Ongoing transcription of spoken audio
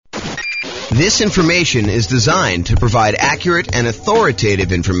This information is designed to provide accurate and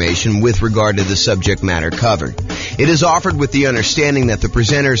authoritative information with regard to the subject matter covered. It is offered with the understanding that the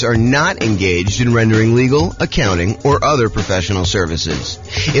presenters are not engaged in rendering legal, accounting, or other professional services.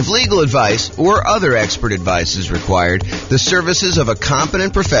 If legal advice or other expert advice is required, the services of a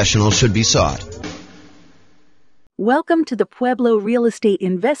competent professional should be sought. Welcome to the Pueblo Real Estate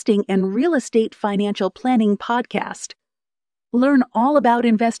Investing and Real Estate Financial Planning podcast. Learn all about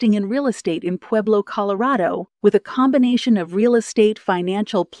investing in real estate in Pueblo, Colorado, with a combination of real estate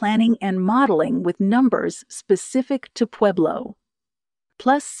financial planning and modeling with numbers specific to Pueblo.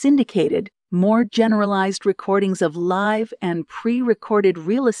 Plus syndicated, more generalized recordings of live and pre-recorded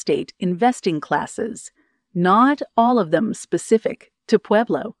real estate investing classes, not all of them specific to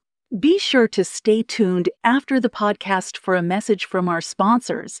Pueblo. Be sure to stay tuned after the podcast for a message from our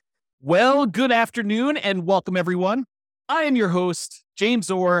sponsors. Well, good afternoon and welcome everyone. I am your host, James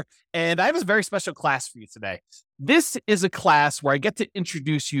Orr, and I have a very special class for you today. This is a class where I get to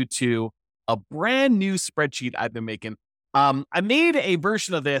introduce you to a brand new spreadsheet I've been making. I made a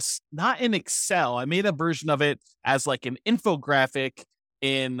version of this, not in Excel. I made a version of it as like an infographic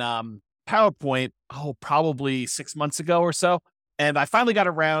in PowerPoint, probably 6 months ago or so. And I finally got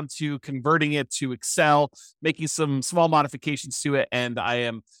around to converting it to Excel, making some small modifications to it, and I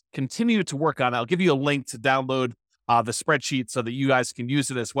am continuing to work on it. I'll give you a link to download the spreadsheet so that you guys can use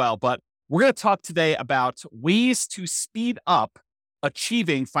it as well. But we're going to talk today about ways to speed up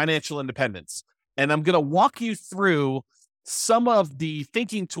achieving financial independence. And I'm going to walk you through some of the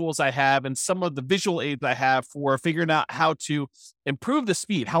thinking tools I have and some of the visual aids I have for figuring out how to improve the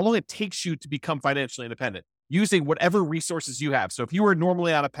speed, how long it takes you to become financially independent, using whatever resources you have. So if you were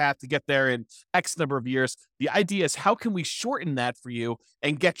normally on a path to get there in X number of years, the idea is how can we shorten that for you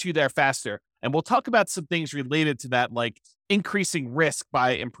and get you there faster? And we'll talk about some things related to that, like increasing risk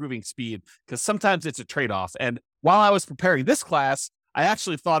by improving speed, because sometimes it's a trade-off. And while I was preparing this class, I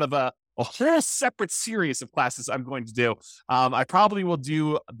actually thought of a whole separate series of classes I'm going to do. I probably will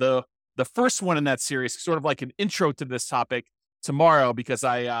do the first one in that series, sort of like an intro to this topic tomorrow, because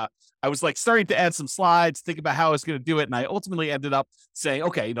I was like starting to add some slides, think about how I was going to do it. And I ultimately ended up saying,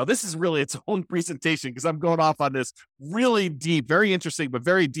 okay, this is really its own presentation because I'm going off on this really deep, very interesting, but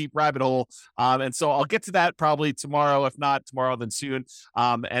very deep rabbit hole. And so I'll get to that probably tomorrow. If not tomorrow, then soon.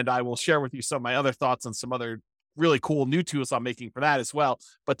 And I will share with you some of my other thoughts on some other really cool new tools I'm making for that as well.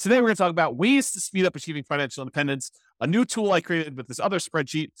 But today we're going to talk about ways to speed up achieving financial independence, a new tool I created with this other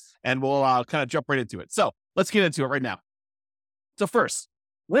spreadsheet, and we'll kind of jump right into it. So let's get into it right now. So first,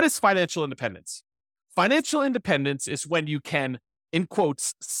 what is financial independence? Financial independence is when you can, in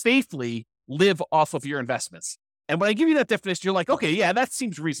quotes, safely live off of your investments. And when I give you that definition, you're like, okay, yeah, that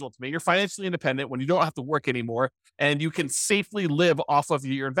seems reasonable to me. You're financially independent when you don't have to work anymore and you can safely live off of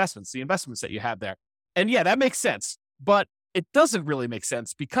your investments, the investments that you have there. And yeah, that makes sense, but it doesn't really make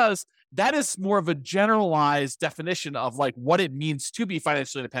sense because that is more of a generalized definition of like what it means to be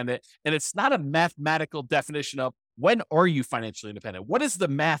financially independent. And it's not a mathematical definition of when are you financially independent? What is the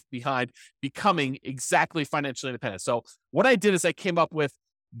math behind becoming exactly financially independent? So what I did is I came up with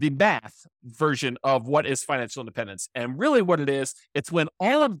the math version of what is financial independence. And really what it is, it's when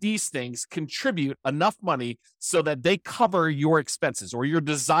all of these things contribute enough money so that they cover your expenses or your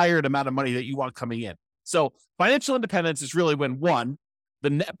desired amount of money that you want coming in. So financial independence is really when, one, the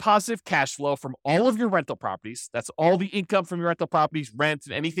net positive cash flow from all of your rental properties, that's all the income from your rental properties, rent,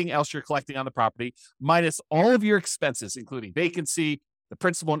 and anything else you're collecting on the property, minus all of your expenses, including vacancy, the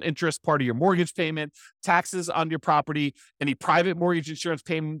principal and interest part of your mortgage payment, taxes on your property, any private mortgage insurance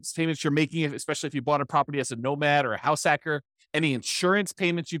payments you're making, especially if you bought a property as a nomad or a house hacker, any insurance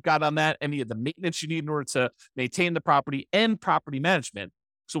payments you've got on that, any of the maintenance you need in order to maintain the property, and property management.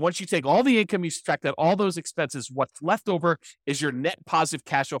 So once you take all the income, you subtract out all those expenses, what's left over is your net positive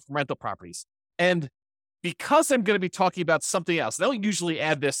cash flow from rental properties. And because I'm going to be talking about something else, I don't usually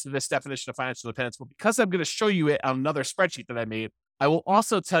add this to this definition of financial independence, but because I'm going to show you it on another spreadsheet that I made, I will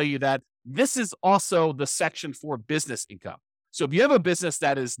also tell you that this is also the section for business income. So if you have a business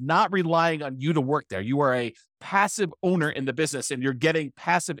that is not relying on you to work there, you are a passive owner in the business and you're getting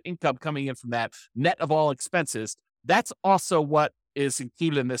passive income coming in from that net of all expenses, that's also what is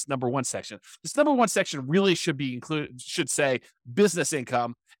included in this number one section. This number one section really should say business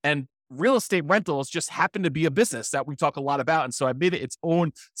income, and real estate rentals just happen to be a business that we talk a lot about. And so I made it its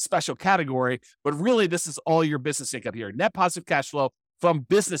own special category, but really this is all your business income here. Net positive cash flow from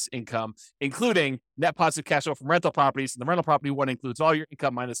business income, including net positive cash flow from rental properties. And the rental property one includes all your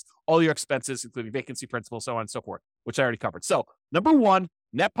income minus all your expenses, including vacancy, principal, so on and so forth, which I already covered. So number one,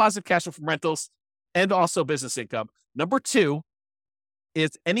 net positive cash flow from rentals and also business income. Number two,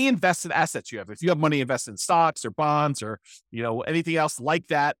 is any invested assets you have. If you have money invested in stocks or bonds or, anything else like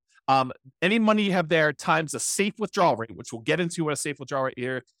that, any money you have there times a safe withdrawal rate, which we'll get into what a safe withdrawal rate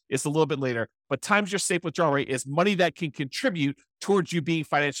here is a little bit later, but times your safe withdrawal rate is money that can contribute towards you being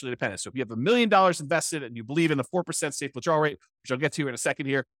financially independent. So if you have $1 million invested and you believe in the 4% safe withdrawal rate, which I'll get to in a second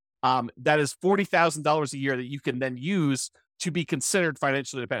here, that is $40,000 a year that you can then use to be considered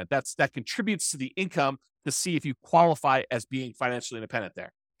financially independent. That contributes to the income to see if you qualify as being financially independent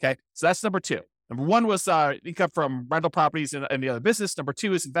there. Okay, so that's number two. Number one was income from rental properties and the other business. Number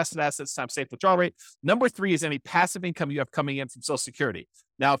two is invested assets times safe withdrawal rate. Number three is any passive income you have coming in from Social Security.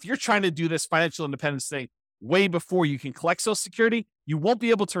 Now, if you're trying to do this financial independence thing way before you can collect Social Security, you won't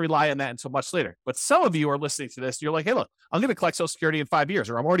be able to rely on that until much later. But some of you are listening to this, you're like, hey, look, I'm going to collect Social Security in 5 years,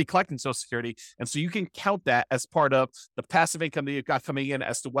 or I'm already collecting Social Security. And so you can count that as part of the passive income that you've got coming in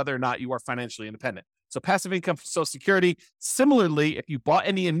as to whether or not you are financially independent. So passive income from Social Security. Similarly, if you bought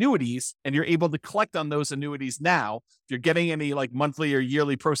any annuities and you're able to collect on those annuities now, if you're getting any like monthly or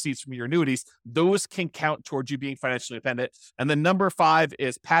yearly proceeds from your annuities, those can count towards you being financially independent. And then number five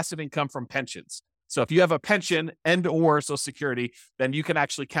is passive income from pensions. So if you have a pension and or Social Security, then you can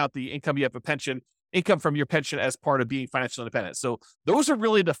actually count the income you have income from your pension as part of being financially independent. So those are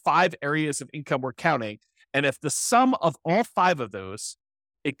really the 5 areas of income we're counting. And if the sum of all 5 of those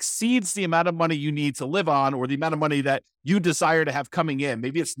exceeds the amount of money you need to live on, or the amount of money that you desire to have coming in,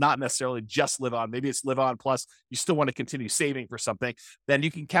 maybe it's not necessarily just live on, maybe it's live on plus you still want to continue saving for something, then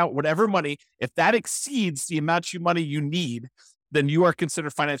you can count whatever money. If that exceeds the amount of money you need, then you are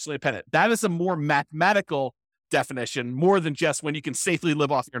considered financially independent. That is a more mathematical definition, more than just when you can safely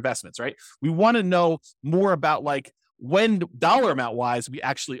live off your investments, right? We want to know more about like when dollar amount wise, we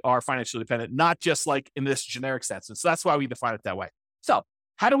actually are financially independent, not just like in this generic sense. And so that's why we define it that way. So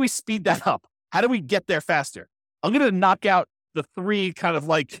how do we speed that up? How do we get there faster? I'm going to knock out the 3 kind of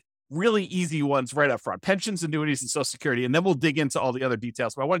like really easy ones right up front: pensions, annuities, and Social Security. And then we'll dig into all the other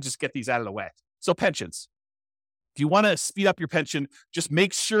details, but I want to just get these out of the way. So pensions. If you want to speed up your pension, just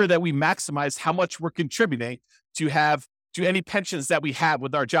make sure that we maximize how much we're contributing to any pensions that we have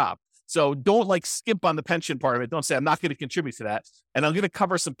with our job. So don't like skimp on the pension part of it. Don't say, I'm not going to contribute to that. And I'm going to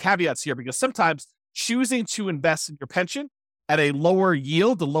cover some caveats here, because sometimes choosing to invest in your pension at a lower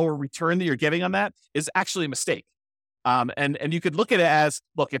yield, the lower return that you're getting on that, is actually a mistake. And you could look at it as,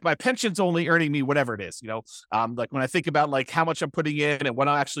 look, if my pension's only earning me whatever it is, like when I think about like how much I'm putting in and when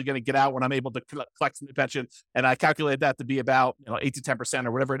I'm actually going to get out when I'm able to collect some pension, and I calculate that to be about 8 to 10%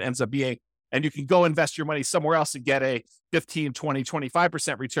 or whatever it ends up being, and you can go invest your money somewhere else and get a 15, 20,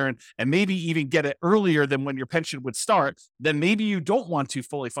 25% return, and maybe even get it earlier than when your pension would start, then maybe you don't want to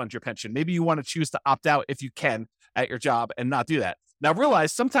fully fund your pension. Maybe you want to choose to opt out if you can at your job and not do that. Now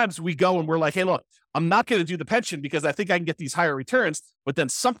realize sometimes we go and we're like, hey, look, I'm not going to do the pension because I think I can get these higher returns, but then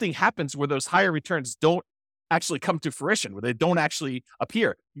something happens where those higher returns don't actually come to fruition, where they don't actually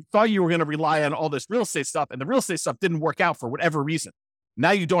appear. You thought you were going to rely on all this real estate stuff, and the real estate stuff didn't work out for whatever reason.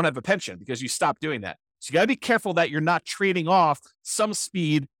 Now you don't have a pension because you stopped doing that. So you got to be careful that you're not trading off some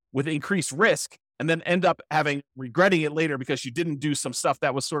speed with increased risk and then end up regretting it later because you didn't do some stuff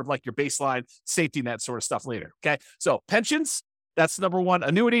that was sort of like your baseline safety net sort of stuff later. Okay. So pensions, that's number one.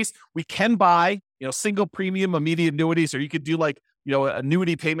 Annuities, we can buy, single premium immediate annuities, or you could do like,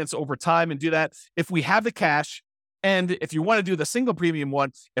 annuity payments over time and do that if we have the cash. And if you want to do the single premium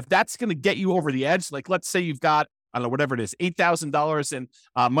one, if that's going to get you over the edge, like let's say you've got, I don't know, whatever it is, $8,000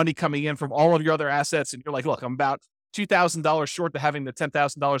 in money coming in from all of your other assets. And you're like, look, I'm about $2,000 short to having the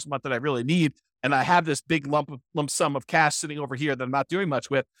 $10,000 a month that I really need. And I have this big lump sum of cash sitting over here that I'm not doing much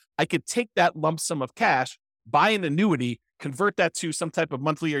with. I could take that lump sum of cash, buy an annuity, convert that to some type of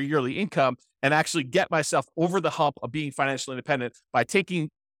monthly or yearly income, and actually get myself over the hump of being financially independent by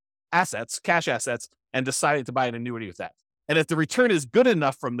taking cash assets, and deciding to buy an annuity with that. And if the return is good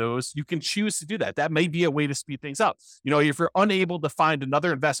enough from those, you can choose to do that. That may be a way to speed things up. If you're unable to find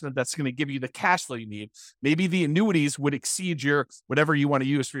another investment that's going to give you the cash flow you need, maybe the annuities would exceed your whatever you want to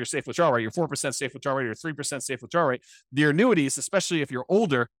use for your safe withdrawal rate, your 4% safe withdrawal rate, or 3% safe withdrawal rate. The annuities, especially if you're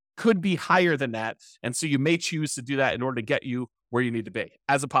older, could be higher than that. And so you may choose to do that in order to get you where you need to be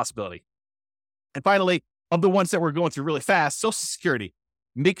as a possibility. And finally, of the ones that we're going through really fast, Social Security.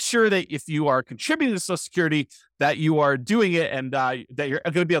 Make sure that if you are contributing to Social Security, that you are doing it and that you're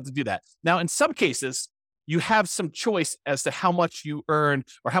going to be able to do that. Now, in some cases, you have some choice as to how much you earn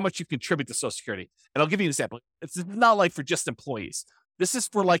or how much you contribute to Social Security. And I'll give you an example. It's not like for just employees. This is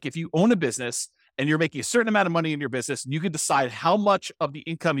for like if you own a business and you're making a certain amount of money in your business, and you can decide how much of the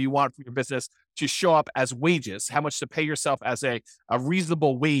income you want from your business to show up as wages, how much to pay yourself as a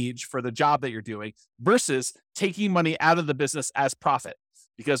reasonable wage for the job that you're doing versus taking money out of the business as profit.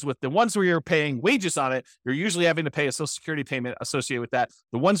 Because with the ones where you're paying wages on it, you're usually having to pay a Social Security payment associated with that.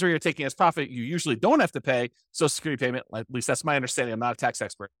 The ones where you're taking as profit, you usually don't have to pay Social Security payment. At least that's my understanding. I'm not a tax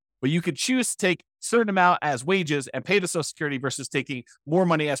expert. But you could choose to take a certain amount as wages and pay the Social Security versus taking more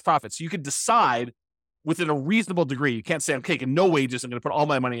money as profit. So you could decide within a reasonable degree. You can't say, I'm taking no wages, I'm going to put all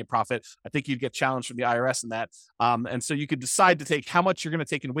my money in profit. I think you'd get challenged from the IRS in that. And so you could decide to take how much you're going to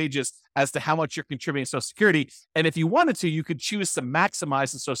take in wages as to how much you're contributing to Social Security. And if you wanted to, you could choose to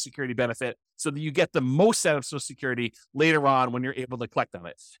maximize the Social Security benefit so that you get the most out of Social Security later on when you're able to collect on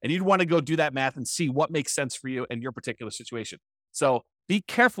it. And you'd want to go do that math and see what makes sense for you in your particular situation. So be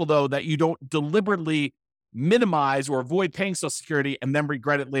careful, though, that you don't deliberately minimize or avoid paying Social Security and then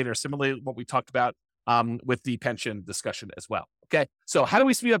regret it later. Similarly, what we talked about with the pension discussion as well. Okay. So how do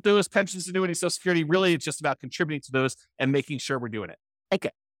we speed up those pensions, annuities, Social Security? Really, it's just about contributing to those and making sure we're doing it. Okay.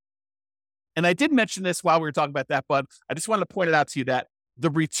 And I did mention this while we were talking about that, but I just wanted to point it out to you that the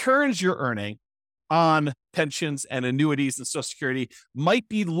returns you're earning on pensions and annuities and Social Security might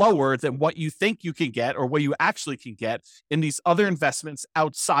be lower than what you think you can get or what you actually can get in these other investments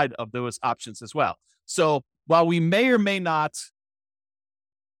outside of those options as well. So while we may or may not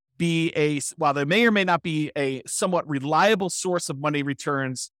while there may or may not be a somewhat reliable source of money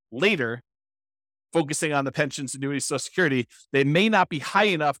returns later, focusing on the pensions, annuities, Social Security, they may not be high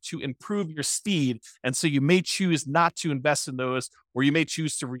enough to improve your speed. And so you may choose not to invest in those, or you may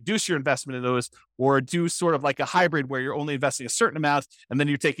choose to reduce your investment in those, or do sort of like a hybrid where you're only investing a certain amount, and then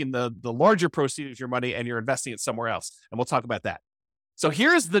you're taking the larger proceeds of your money and you're investing it somewhere else. And we'll talk about that. So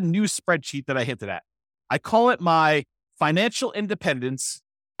here's the new spreadsheet that I hinted at. I call it my financial independence,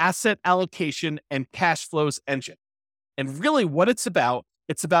 asset allocation, and cash flows engine. And really what it's about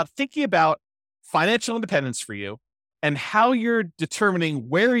thinking about financial independence for you and how you're determining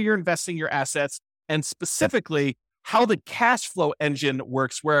where you're investing your assets, and specifically how the cash flow engine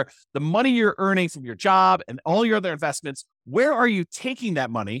works, where the money you're earning from your job and all your other investments, where are you taking that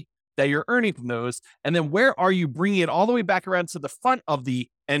money that you're earning from those? And then where are you bringing it all the way back around to the front of the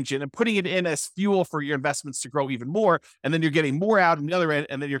engine and putting it in as fuel for your investments to grow even more? And then you're getting more out on the other end,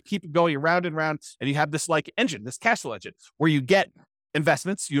 and then you're keeping going around and around, and you have this like engine, this cash flow engine, where you get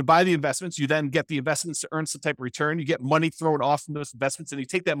investments, you buy the investments, you then get the investments to earn some type of return, you get money thrown off from those investments, and you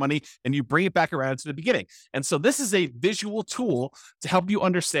take that money and you bring it back around to the beginning. And so this is a visual tool to help you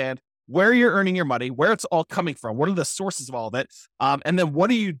understand where you're earning your money, where it's all coming from, what are the sources of all of it, and then what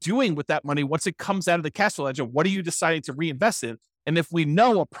are you doing with that money once it comes out of the cash flow engine? What are you deciding to reinvest in? And if we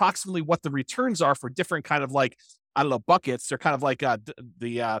know approximately what the returns are for different kind of like, I don't know, buckets, they're kind of like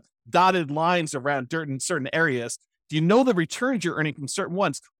the dotted lines around certain areas. Do you know the returns you're earning from certain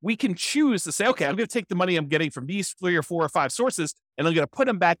ones? We can choose to say, okay, I'm going to take the money I'm getting from these 3 or 4 or 5 sources, and I'm going to put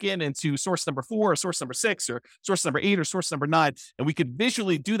them back into source number 4 or source number 6 or source number 8 or source number 9. And we could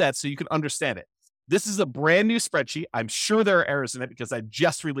visually do that so you can understand it. This is a brand new spreadsheet. I'm sure there are errors in it because I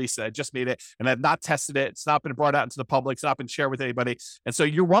just released it. I just made it and I've not tested it. It's not been brought out into the public. It's not been shared with anybody. And so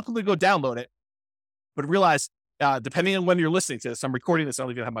you're welcome to go download it, but realize, depending on when you're listening to this, I'm recording this. I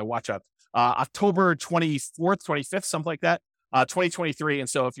don't even have my watch up. October 24th, 25th, something like that, 2023. And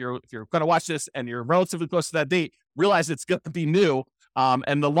so if you're going to watch this and you're relatively close to that date, realize it's going to be new.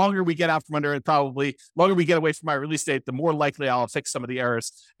 And the longer we get out from under it, probably longer we get away from my release date, the more likely I'll fix some of the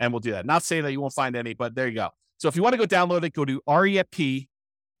errors, and we'll do that. Not saying that you won't find any, but there you go. So if you want to go download it, go to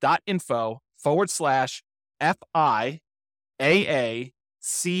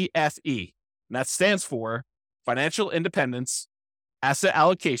refp.info/FIAACFE. And that stands for Financial Independence, Asset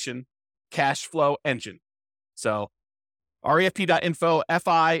Allocation, Cash Flow Engine. So refp.info,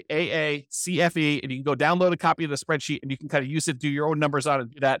 FIAACFE, and you can go download a copy of the spreadsheet and you can kind of use it, do your own numbers on it,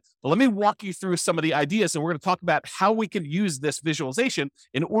 and do that. But let me walk you through some of the ideas, and we're going to talk about how we can use this visualization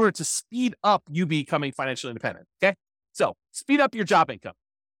in order to speed up you becoming financially independent. Okay. So speed up your job income.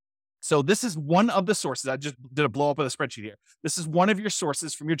 So this is one of the sources. I just did a blow up of the spreadsheet here. This is one of your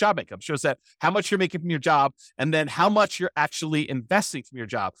sources from your job income. It shows that how much you're making from your job and then how much you're actually investing from your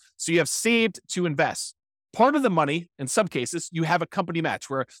job. So you have saved to invest. Part of the money, in some cases, you have a company match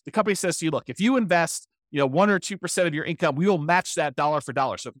where the company says to you, look, if you invest 1 or 2% of your income, we will match that dollar for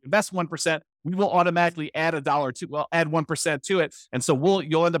dollar. So if you invest 1%, we will automatically add add 1% to it. And so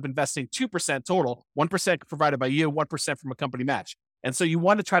you'll end up investing 2% total, 1% provided by you, 1% from a company match. And so you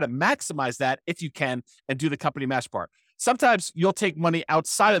want to try to maximize that if you can and do the company match part. Sometimes you'll take money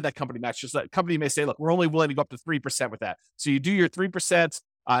outside of that company match. Just that company may say, look, we're only willing to go up to 3% with that. So you do your 3%,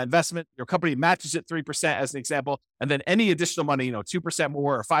 investment. Your company matches it 3% as an example. And then any additional money, 2%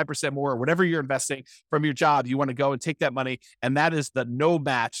 more or 5% more or whatever you're investing from your job, you want to go and take that money. And that is the no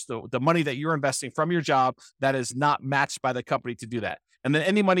match, the money that you're investing from your job that is not matched by the company to do that. And then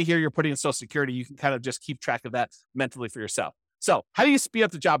any money here you're putting in Social Security, you can kind of just keep track of that mentally for yourself. So how do you speed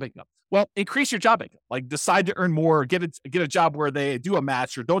up the job income? Well, increase your job income. Like decide to earn more, get a job where they do a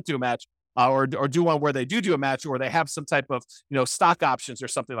match or don't do a match, or do one where they do a match, or they have some type of stock options or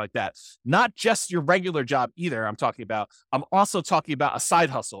something like that. Not just your regular job either. I'm also talking about a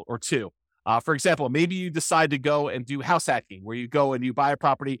side hustle or two. For example, maybe you decide to go and do house hacking, where you go and you buy a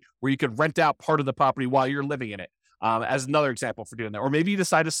property where you could rent out part of the property while you're living in it. As another example for doing that. Or maybe you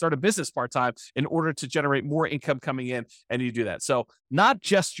decide to start a business part-time in order to generate more income coming in, and you do that. So not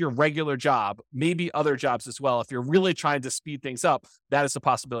just your regular job, maybe other jobs as well. If you're really trying to speed things up, that is a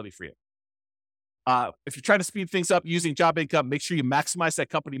possibility for you. If you're trying to speed things up using job income, make sure you maximize that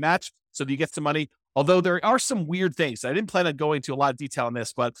company match so that you get some money. Although there are some weird things. I didn't plan on going into a lot of detail on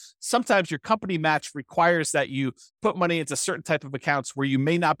this, but sometimes your company match requires that you put money into certain type of accounts where you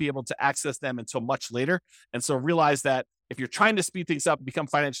may not be able to access them until much later. And so realize that if you're trying to speed things up and become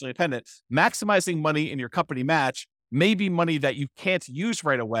financially independent, maximizing money in your company match may be money that you can't use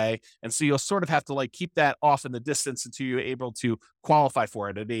right away. And so you'll sort of have to keep that off in the distance until you're able to qualify for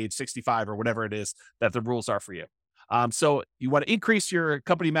it at age 65 or whatever it is that the rules are for you. So you want to increase your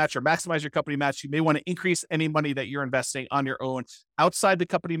company match or maximize your company match. You may want to increase any money that you're investing on your own outside the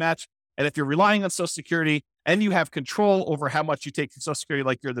company match. And if you're relying on Social Security and you have control over how much you take from Social Security,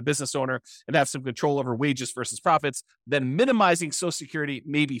 like you're the business owner and have some control over wages versus profits, then minimizing Social Security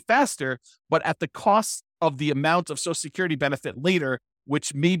may be faster, but at the cost of the amount of Social Security benefit later,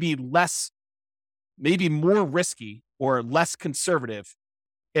 which may be more risky or less conservative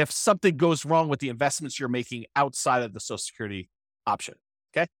if something goes wrong with the investments you're making outside of the Social Security option.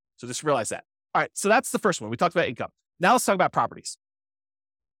 Okay. So just realize that. All right. So that's the first one. We talked about income. Now let's talk about properties.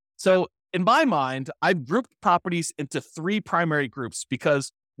 So in my mind, I've grouped properties into three primary groups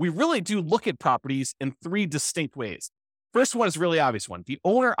because we really do look at properties in three distinct ways. First one is a really obvious one, the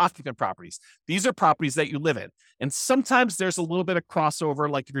owner-occupant properties. These are properties that you live in. And sometimes there's a little bit of crossover,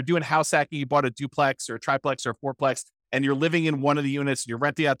 like if you're doing house hacking, you bought a duplex or a triplex or a fourplex, and you're living in one of the units and you're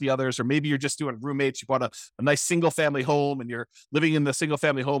renting out the others, or maybe you're just doing roommates. You bought a nice single family home and you're living in the single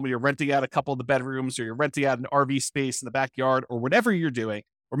family home and you're renting out a couple of the bedrooms, or you're renting out an RV space in the backyard, or whatever you're doing.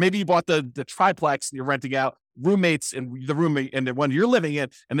 Or maybe you bought the triplex and you're renting out roommates and the roommate and the one you're living in.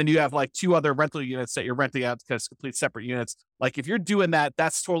 And then you have two other rental units that you're renting out as complete separate units. If you're doing that,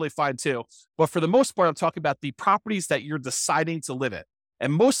 that's totally fine too. But for the most part, I'm talking about the properties that you're deciding to live in.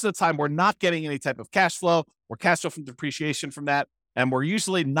 And most of the time, we're not getting any type of cash flow or cash flow from depreciation from that. And we're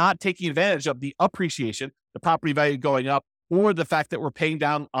usually not taking advantage of the appreciation, the property value going up, or the fact that we're paying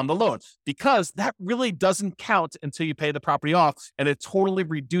down on the loan, because that really doesn't count until you pay the property off, and it totally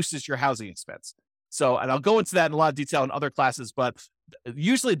reduces your housing expense. So, and I'll go into that in a lot of detail in other classes, but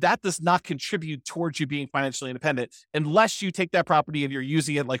usually that does not contribute towards you being financially independent unless you take that property and you're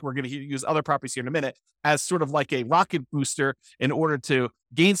using it, like we're going to use other properties here in a minute, as sort of like a rocket booster in order to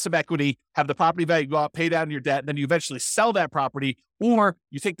gain some equity, have the property value go up, pay down your debt, and then you eventually sell that property, or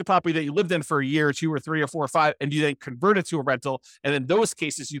you take the property that you lived in for a year or two or three or four or five, and you then convert it to a rental. And in those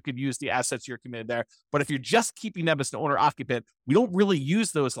cases, you could use the assets you're committed there. But if you're just keeping them as an owner occupant, we don't really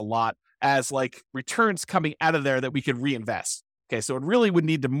use those a lot as returns coming out of there that we could reinvest. Okay, so it really would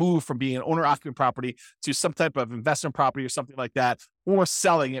need to move from being an owner-occupant property to some type of investment property or something like that, or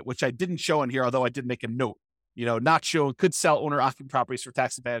selling it, which I didn't show in here, although I did make a note. Not show, could sell owner-occupant properties for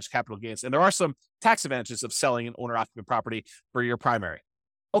tax advantage capital gains. And there are some tax advantages of selling an owner-occupant property for your primary.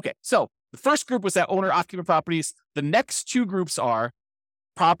 Okay, so the first group was that owner-occupant properties. The next two groups are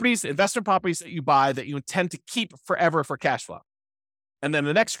properties, investment properties that you buy that you intend to keep forever for cash flow. And then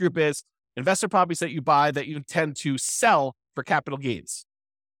the next group is investment properties that you buy that you intend to sell for capital gains.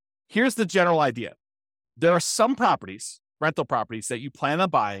 Here's the general idea. There are some properties, rental properties, that you plan on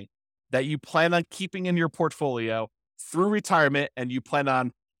buying, that you plan on keeping in your portfolio through retirement, and you plan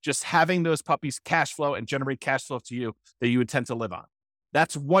on just having those puppies cash flow and generate cash flow to you that you intend to live on.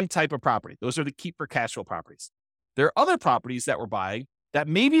 That's one type of property. Those are the keep for cash flow properties. There are other properties that we're buying that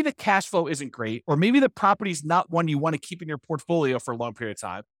maybe the cash flow isn't great, or maybe the property is not one you want to keep in your portfolio for a long period of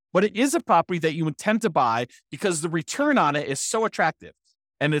time, but it is a property that you intend to buy because the return on it is so attractive.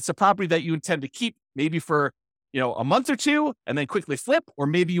 And it's a property that you intend to keep maybe for, a month or two and then quickly flip, or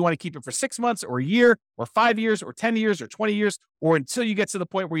maybe you want to keep it for 6 months or a year or 5 years or 10 years or 20 years, or until you get to the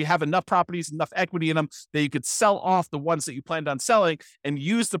point where you have enough properties, enough equity in them that you could sell off the ones that you planned on selling and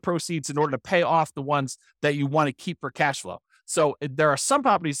use the proceeds in order to pay off the ones that you want to keep for cash flow. So there are some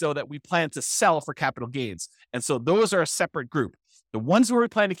properties, though, that we plan to sell for capital gains. And so those are a separate group. The ones where we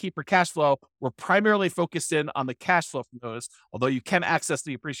plan to keep for cash flow, we're primarily focused in on the cash flow from those, although you can access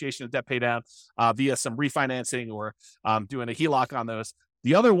the appreciation of debt pay down via some refinancing or doing a HELOC on those.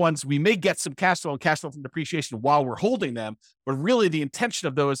 The other ones, we may get some cash flow and cash flow from depreciation while we're holding them, but really the intention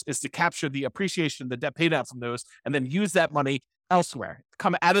of those is to capture the appreciation, the debt pay down from those, and then use that money elsewhere,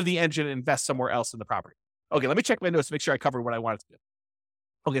 come out of the engine and invest somewhere else in the property. Okay, let me check my notes to make sure I covered what I wanted to do.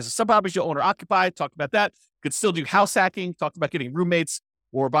 Okay, so some properties you'll own or occupy, talked about that. You could still do house hacking, talked about getting roommates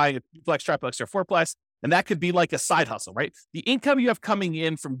or buying a duplex, triplex, or fourplex. And that could be like a side hustle, right? The income you have coming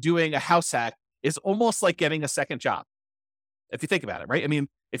in from doing a house hack is almost like getting a second job, if you think about it, right? I mean,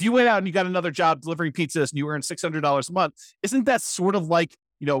 if you went out and you got another job delivering pizzas and you earn $600 a month, isn't that sort of like,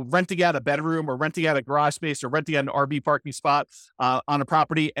 renting out a bedroom or renting out a garage space or renting out an RV parking spot on a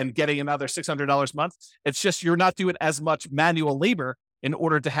property and getting another $600 a month? It's just you're not doing as much manual labor in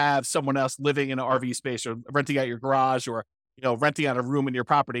order to have someone else living in an RV space or renting out your garage or, renting out a room in your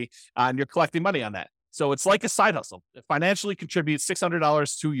property and you're collecting money on that. So it's like a side hustle. It financially contributes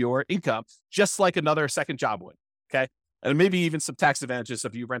 $600 to your income, just like another second job would. Okay. And maybe even some tax advantages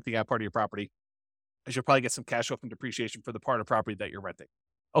of you renting out part of your property, as you'll probably get some cash flow from depreciation for the part of property that you're renting.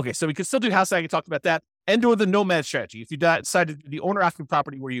 Okay, so we can still do house hacking, talked about that, and or the nomad strategy. If you decide to do the owner-occupant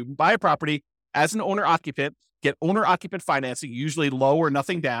property where you buy a property as an owner-occupant, get owner-occupant financing, usually low or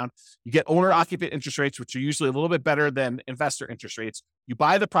nothing down. You get owner-occupant interest rates, which are usually a little bit better than investor interest rates. You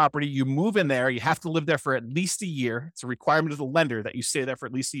buy the property, you move in there, you have to live there for at least a year. It's a requirement of the lender that you stay there for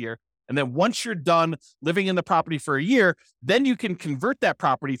at least a year. And then once you're done living in the property for a year, then you can convert that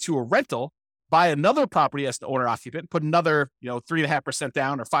property to a rental, buy another property as an owner occupant, put another, 3.5%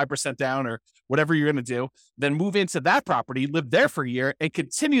 down or 5% down or whatever you're going to do, then move into that property, live there for a year and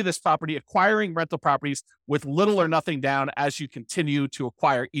continue this property, acquiring rental properties with little or nothing down as you continue to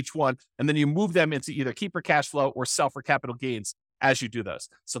acquire each one. And then you move them into either keep for cash flow or sell for capital gains as you do those.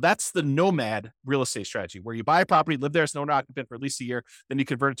 So that's the nomad real estate strategy, where you buy a property, live there as an owner occupant for at least a year, then you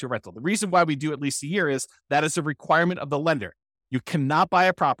convert it to a rental. The reason why we do at least a year is that is a requirement of the lender. You cannot buy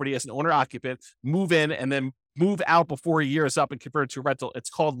a property as an owner occupant, move in, and then move out before a year is up and convert it to a rental. It's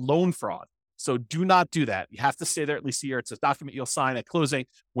called loan fraud. So do not do that. You have to stay there at least a year. It's a document you'll sign at closing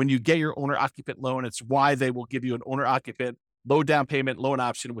when you get your owner occupant loan. It's why they will give you an owner occupant low down payment loan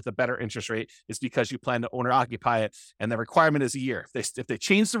option with a better interest rate, is because you plan to owner occupy it. And the requirement is a year. If they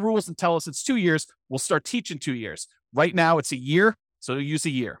change the rules and tell us it's 2 years, we'll start teaching 2 years. Right now it's a year. So use a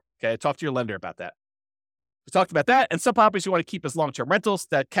year. Okay. Talk to your lender about that. We talked about that. And some properties you want to keep as long-term rentals.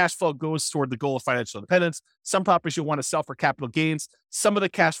 That cash flow goes toward the goal of financial independence. Some properties you want to sell for capital gains. Some of the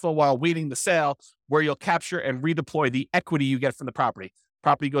cash flow while waiting the sale, where you'll capture and redeploy the equity you get from the property.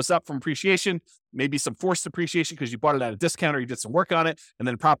 Property goes up from appreciation, maybe some forced appreciation because you bought it at a discount or you did some work on it. And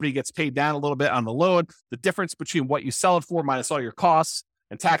then property gets paid down a little bit on the loan. The difference between what you sell it for minus all your costs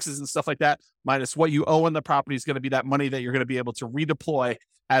and taxes and stuff like that, minus what you owe on the property, is going to be that money that you're going to be able to redeploy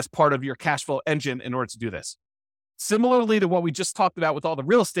as part of your cash flow engine in order to do this. Similarly to what we just talked about with all the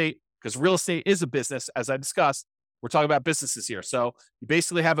real estate, because real estate is a business, as I discussed, we're talking about businesses here. So you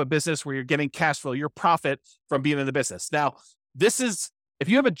basically have a business where you're getting cash flow, your profit from being in the business. Now, this is, if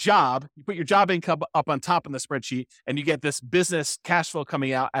you have a job, you put your job income up on top in the spreadsheet and you get this business cash flow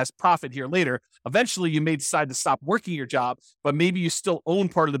coming out as profit here later. Eventually, you may decide to stop working your job, but maybe you still own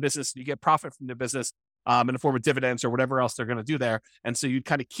part of the business and you get profit from the business in the form of dividends or whatever else they're going to do there. And so you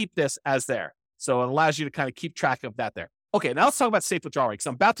kind of keep this as there. So it allows you to kind of keep track of that there. Okay, now let's talk about safe withdrawal rate, because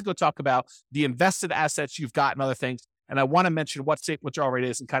I'm about to go talk about the invested assets you've got and other things. And I want to mention what safe withdrawal rate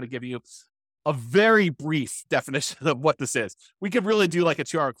is and kind of give you a very brief definition of what this is. We could really do like a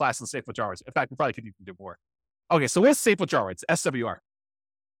 2-hour class on safe withdrawal rates. In fact, we probably could even do more. Okay, so where's safe withdrawal rates? SWR.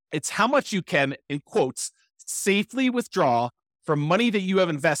 It's how much you can, in quotes, safely withdraw from money that you have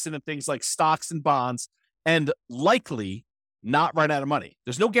invested in things like stocks and bonds and likely not run out of money.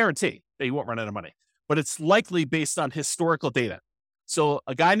 There's no guarantee that you won't run out of money, but it's likely based on historical data. So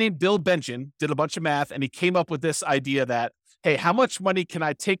a guy named Bill Bengen did a bunch of math and he came up with this idea that, hey, how much money can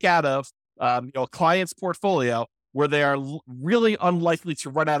I take out of a client's portfolio where they are really unlikely to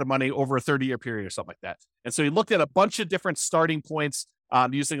run out of money over a 30-year period or something like that. And so he looked at a bunch of different starting points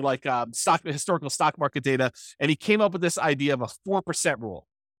using like historical stock market data. And he came up with this idea of a 4% rule.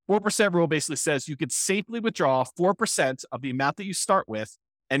 4% rule basically says you could safely withdraw 4% of the amount that you start with,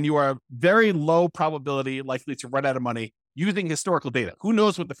 and you are very low probability likely to run out of money using historical data. Who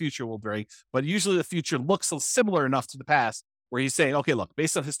knows what the future will bring, but usually the future looks similar enough to the past where he's saying, okay, look,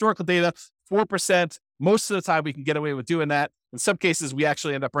 based on historical data, 4%, most of the time we can get away with doing that. In some cases, we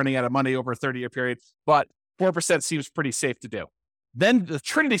actually end up running out of money over a 30-year period, but 4% seems pretty safe to do. Then the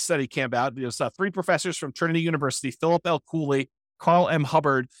Trinity study came out. It was 3 professors from Trinity University, Philip L. Cooley, Carl M.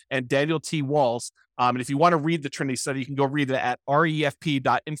 Hubbard, and Daniel T. Walls. And if you want to read the Trinity study, you can go read it at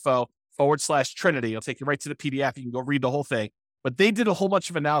refp.info/Trinity. It'll take you right to the PDF. You can go read the whole thing. But they did a whole bunch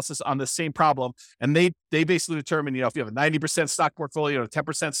of analysis on the same problem. And they basically determined, if you have a 90% stock portfolio, or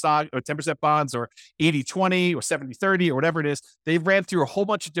 10% stock, or 10% bonds, or 80-20, or 70-30, or whatever it is, they ran through a whole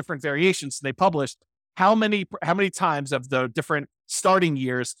bunch of different variations. And they published how many times of the different starting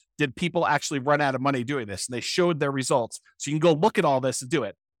years did people actually run out of money doing this? And they showed their results. So you can go look at all this and do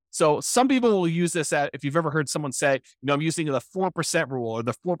it. So some people will use this if you've ever heard someone say, I'm using the 4% rule or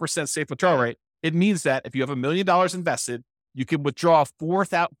the 4% safe withdrawal rate. It means that if you have $1 million invested, you can withdraw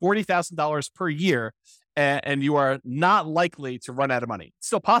 $40,000 per year, and you are not likely to run out of money. It's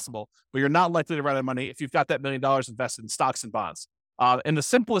still possible, but you're not likely to run out of money if you've got that $1 million invested in stocks and bonds. In the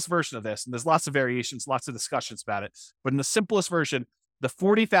simplest version of this, and there's lots of variations, lots of discussions about it, but in the simplest version, the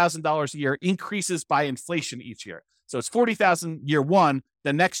 $40,000 a year increases by inflation each year. So it's $40,000 year one.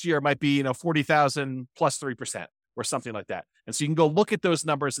 The next year might be, $40,000 plus 3% or something like that. And so you can go look at those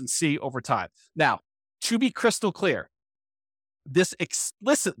numbers and see over time. Now, to be crystal clear, this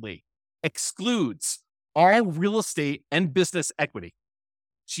explicitly excludes all real estate and business equity.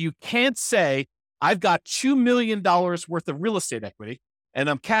 So you can't say, I've got $2 million worth of real estate equity and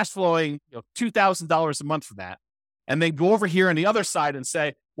I'm cash flowing $2,000 a month from that. And then go over here on the other side and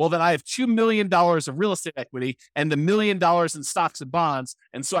say, well, then I have $2 million of real estate equity and $1 million in stocks and bonds.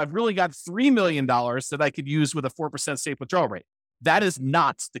 And so I've really got $3 million that I could use with a 4% safe withdrawal rate. That is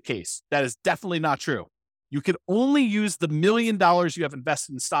not the case. That is definitely not true. You can only use the $1 million you have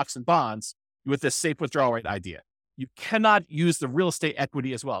invested in stocks and bonds with this safe withdrawal rate idea. You cannot use the real estate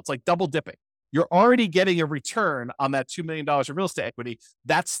equity as well. It's like double dipping. You're already getting a return on that $2 million of real estate equity.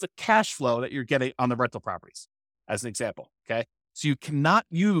 That's the cash flow that you're getting on the rental properties, as an example. Okay. So you cannot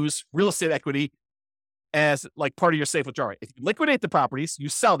use real estate equity as like part of your safe withdrawal rate. If you liquidate the properties, you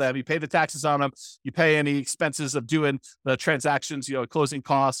sell them, you pay the taxes on them, you pay any expenses of doing the transactions, closing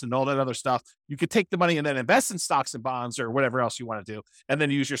costs and all that other stuff. You could take the money and then invest in stocks and bonds or whatever else you want to do, and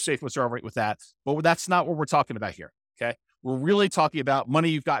then use your safe withdrawal rate with that. But that's not what we're talking about here. Okay. We're really talking about money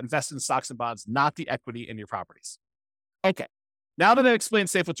you've got invested in stocks and bonds, not the equity in your properties. Okay. Now that I've explained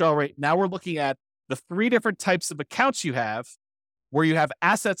safe withdrawal rate, now we're looking at the 3 different types of accounts you have where you have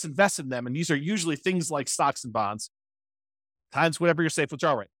assets invested in them. And these are usually things like stocks and bonds times whatever your safe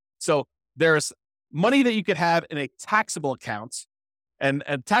withdrawal rate. So there's money that you could have in a taxable account. And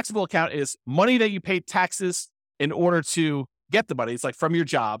a taxable account is money that you pay taxes in order to get the money. It's like from your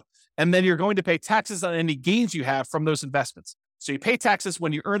job. And then you're going to pay taxes on any gains you have from those investments. So you pay taxes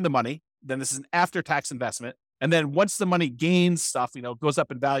when you earn the money. Then this is an after-tax investment. And then once the money gains stuff, goes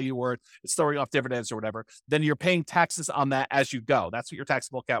up in value or it's throwing off dividends or whatever, then you're paying taxes on that as you go. That's what your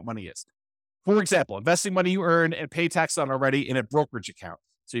taxable account money is. For example, investing money you earn and pay tax on already in a brokerage account.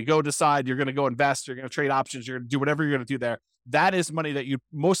 So you go decide you're going to go invest, you're going to trade options, you're going to do whatever you're going to do there. That is money that you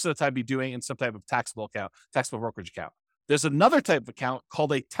most of the time be doing in some type of taxable account, taxable brokerage account. There's another type of account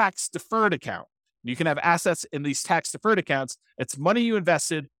called a tax deferred account. You can have assets in these tax deferred accounts. It's money you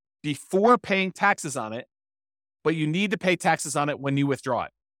invested before paying taxes on it, but you need to pay taxes on it when you withdraw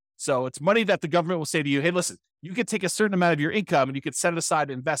it. So it's money that the government will say to you, hey, listen, you could take a certain amount of your income and you could set it aside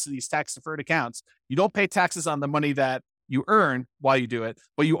and invest in these tax deferred accounts. You don't pay taxes on the money that you earn while you do it,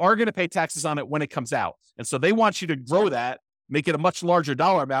 but you are going to pay taxes on it when it comes out. And so they want you to grow that, make it a much larger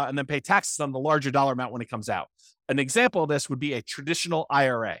dollar amount, and then pay taxes on the larger dollar amount when it comes out. An example of this would be a traditional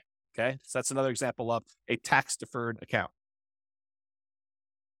IRA. Okay. So that's another example of a tax deferred account.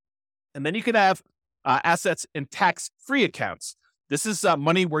 And then you can have assets in tax-free accounts. This is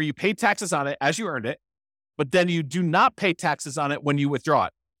money where you pay taxes on it as you earned it, but then you do not pay taxes on it when you withdraw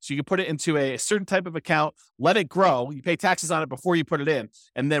it. So you can put it into a certain type of account, let it grow. You pay taxes on it before you put it in.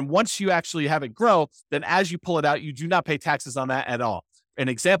 And then once you actually have it grow, then as you pull it out, you do not pay taxes on that at all. An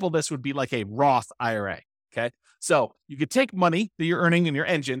example of this would be like a Roth IRA. Okay. So you could take money that you're earning in your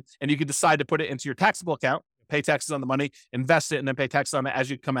engine and you could decide to put it into your taxable account, pay taxes on the money, invest it, and then pay taxes on it as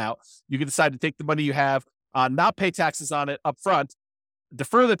you come out. You can decide to take the money you have, not pay taxes on it up front,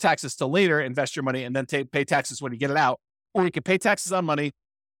 defer the taxes till later, invest your money, and then pay taxes when you get it out. Or you can pay taxes on money,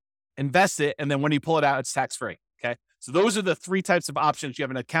 invest it, and then when you pull it out, it's tax-free. Okay. So those are the 3 types of options. You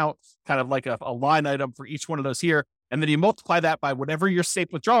have an account, kind of like a line item for each one of those here. And then you multiply that by whatever your safe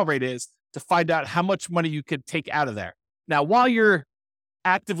withdrawal rate is to find out how much money you could take out of there. Now, while you're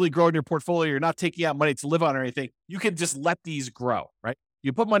actively growing your portfolio, you're not taking out money to live on or anything, you can just let these grow, right?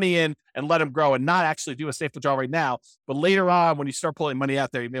 You put money in and let them grow and not actually do a safe withdrawal right now. But later on, when you start pulling money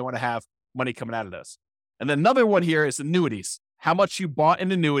out there, you may want to have money coming out of those. And then another one here is annuities. How much you bought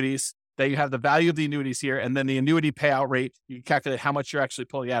in annuities, that you have the value of the annuities here, and then the annuity payout rate, you can calculate how much you're actually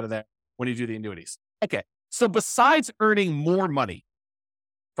pulling out of there when you do the annuities. Okay, so besides earning more money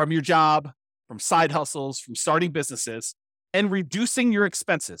from your job, from side hustles, from starting businesses, and reducing your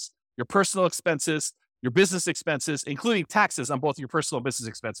expenses, your personal expenses, your business expenses, including taxes on both your personal and business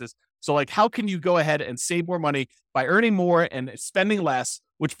expenses. So like, how can you go ahead and save more money by earning more and spending less,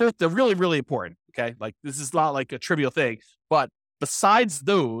 which both are really, really important. Okay. Like this is not like a trivial thing, but besides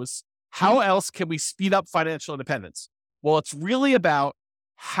those, how else can we speed up financial independence? Well, it's really about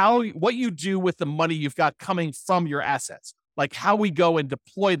what you do with the money you've got coming from your assets, like how we go and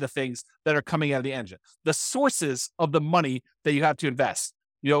deploy the things that are coming out of the engine, the sources of the money that you have to invest.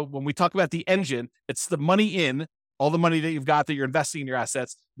 When we talk about the engine, it's the money in, all the money that you've got that you're investing in your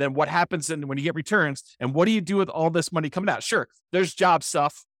assets. Then what happens when you get returns, and what do you do with all this money coming out? Sure, there's job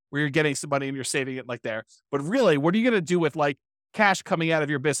stuff where you're getting some money and you're saving it like there. But really, what are you going to do with like cash coming out of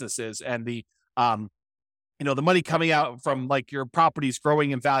your businesses and the money coming out from like your properties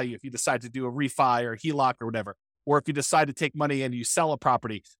growing in value if you decide to do a refi or HELOC or whatever, or if you decide to take money and you sell a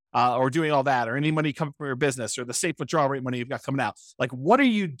property or doing all that, or any money coming from your business or the safe withdrawal rate money you've got coming out. Like, what are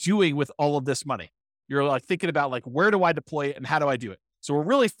you doing with all of this money? You're like thinking about like, where do I deploy it and how do I do it? So we're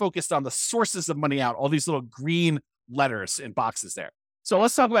really focused on the sources of money out, all these little green letters in boxes there. So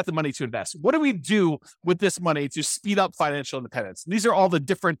let's talk about the money to invest. What do we do with this money to speed up financial independence? And these are all the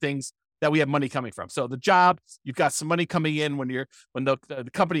different things that we have money coming from. So the job, you've got some money coming in when the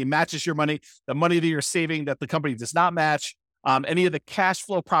company matches your money, the money that you're saving that the company does not match, any of the cash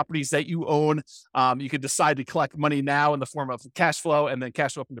flow properties that you own. You could decide to collect money now in the form of cash flow and then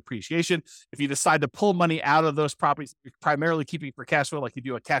cash flow from depreciation. If you decide to pull money out of those properties, you're primarily keeping for cash flow, like you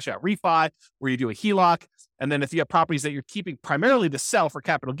do a cash out refi or you do a HELOC. And then if you have properties that you're keeping primarily to sell for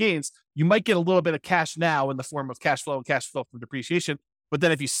capital gains, you might get a little bit of cash now in the form of cash flow and cash flow from depreciation. But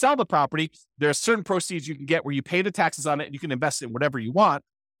then if you sell the property, there are certain proceeds you can get where you pay the taxes on it and you can invest in whatever you want.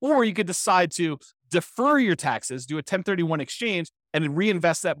 Or you could decide to defer your taxes, do a 1031 exchange, and then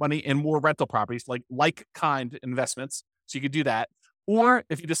reinvest that money in more rental properties, like kind investments. So you could do that. Or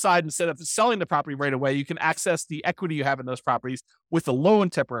if you decide instead of selling the property right away, you can access the equity you have in those properties with a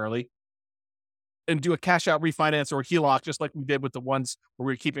loan temporarily and do a cash out refinance or HELOC, just like we did with the ones where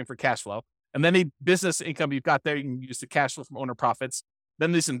we were keeping for cash flow. And then any business income you've got there, you can use the cash flow from owner profits.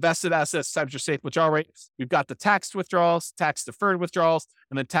 Then these invested assets times your safe withdrawal rate. We've got the tax withdrawals, tax deferred withdrawals,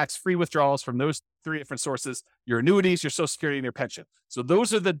 and then tax-free withdrawals from those three different sources, your annuities, your Social Security, and your pension. So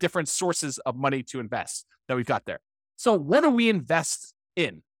those are the different sources of money to invest that we've got there. So what do we invest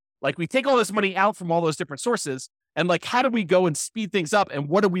in? Like we take all this money out from all those different sources, and like, how do we go and speed things up? And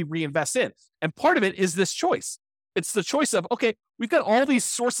what do we reinvest in? And part of it is this choice. It's the choice of, okay, we've got all these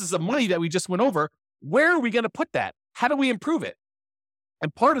sources of money that we just went over. Where are we going to put that? How do we improve it?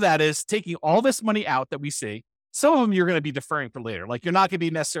 And part of that is taking all this money out that we see. Some of them you're going to be deferring for later. Like you're not going to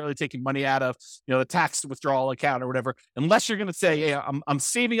be necessarily taking money out of, the tax withdrawal account or whatever, unless you're going to say, hey, I'm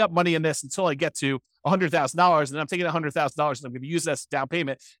saving up money in this until I get to $100,000, and I'm taking $100,000 and I'm going to use that as down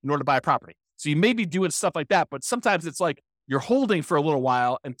payment in order to buy a property. So you may be doing stuff like that, but sometimes it's like you're holding for a little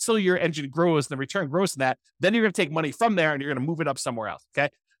while until your engine grows and the return grows in that. Then you're going to take money from there and you're going to move it up somewhere else. Okay.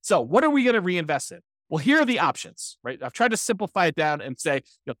 So what are we going to reinvest in? Well, here are the options, right? I've tried to simplify it down and say,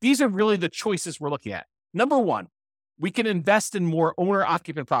 these are really the choices we're looking at. Number one, we can invest in more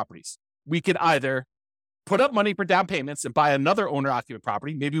owner-occupant properties. We could either put up money for down payments and buy another owner-occupant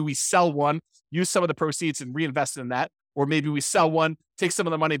property. Maybe we sell one, use some of the proceeds and reinvest in that. Or maybe we sell one, take some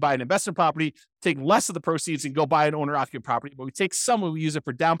of the money, buy an investment property, take less of the proceeds and go buy an owner-occupant property. But we take some and we use it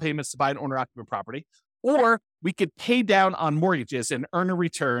for down payments to buy an owner-occupant property. Or we could pay down on mortgages and earn a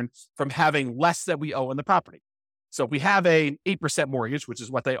return from having less that we owe on the property. So if we have a 8% mortgage, which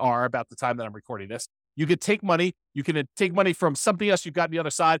is what they are about the time that I'm recording this, you could take money, from something else you've got on the other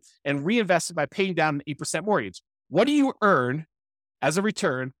side and reinvest it by paying down an 8% mortgage. What do you earn as a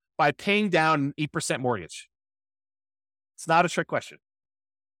return by paying down an 8% mortgage? It's not a trick question.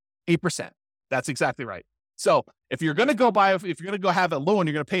 8%. That's exactly right. So if you're going to go have a loan,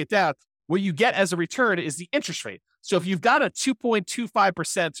 you're going to pay it down. What you get as a return is the interest rate. So if you've got a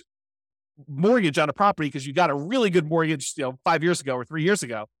 2.25% mortgage on a property because you got a really good mortgage, 5 years ago or 3 years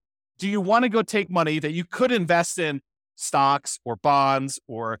ago, do you want to go take money that you could invest in stocks or bonds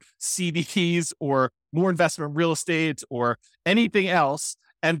or CDs or more investment in real estate or anything else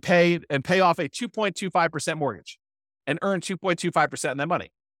and pay off a 2.25% mortgage and earn 2.25% on that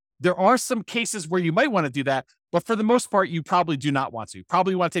money? There are some cases where you might want to do that, but for the most part, you probably do not want to. You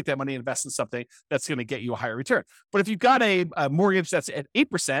probably want to take that money and invest in something that's going to get you a higher return. But if you've got a mortgage that's at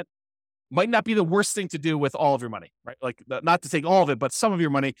 8%, might not be the worst thing to do with all of your money, right? Like not to take all of it, but some of your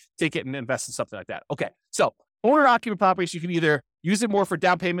money, take it and invest in something like that. Okay. So owner-occupied properties, you can either use it more for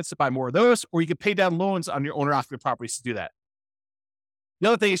down payments to buy more of those, or you can pay down loans on your owner-occupied properties to do that. The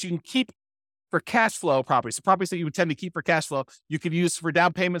other thing is you can keep for cash flow properties, the properties that you would tend to keep for cash flow, you could use for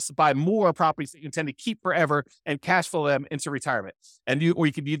down payments to buy more properties that you intend to keep forever and cash flow them into retirement. Or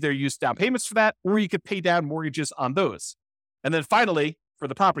you could either use down payments for that, or you could pay down mortgages on those. And then finally, for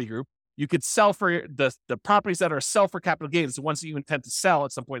the property group, you could sell for the properties that are sell for capital gains, the ones that you intend to sell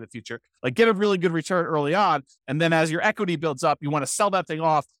at some point in the future, like get a really good return early on. And then as your equity builds up, you want to sell that thing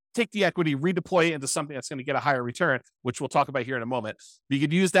off, take the equity, redeploy it into something that's going to get a higher return, which we'll talk about here in a moment. You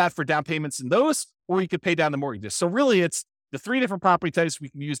could use that for down payments in those, or you could pay down the mortgages. So really it's the three different property types. We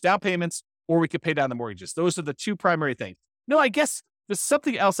can use down payments, or we could pay down the mortgages. Those are the two primary things. No, I guess there's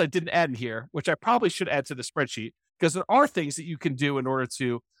something else I didn't add in here, which I probably should add to the spreadsheet, because there are things that you can do in order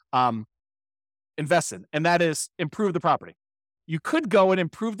to invest in, and that is improve the property. You could go and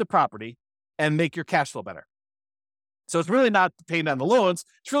improve the property and make your cash flow better. So it's really not paying down the loans.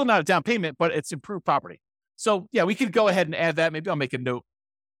 It's really not a down payment, but it's improved property. So yeah, we could go ahead and add that. Maybe I'll make a note.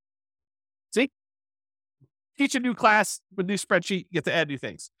 See, teach a new class with a new spreadsheet, you get to add new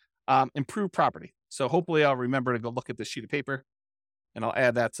things. Improve property. So hopefully I'll remember to go look at this sheet of paper and I'll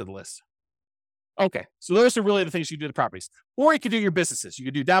add that to the list. Okay, so those are really the things you do to properties. Or you could do your businesses. You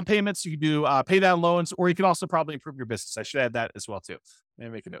could do down payments, you could do pay down loans, or you can also probably improve your business. I should add that as well too. Let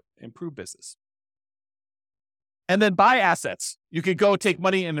me make a note. Improve business. And then buy assets. You could go take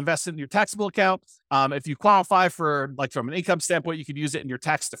money and invest it in your taxable account. If you qualify for, like from an income standpoint, you could use it in your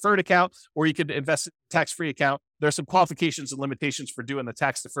tax deferred account, or you could invest in a tax-free account. There's some qualifications and limitations for doing the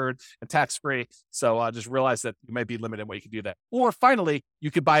tax deferred and tax free. So just realize that you might be limited in what you can do that. Or finally,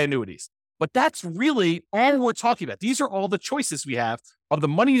 you could buy annuities. But that's really all we're talking about. These are all the choices we have of the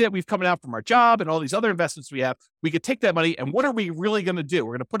money that we've coming out from our job and all these other investments we have. We could take that money and what are we really going to do?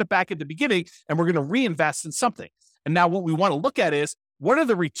 We're going to put it back at the beginning and we're going to reinvest in something. And now what we want to look at is what are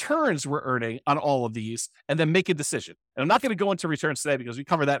the returns we're earning on all of these, and then make a decision. And I'm not going to go into returns today because we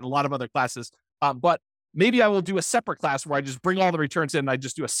cover that in a lot of other classes. But maybe I will do a separate class where I just bring all the returns in and I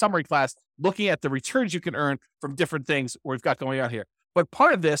just do a summary class looking at the returns you can earn from different things we've got going on here. But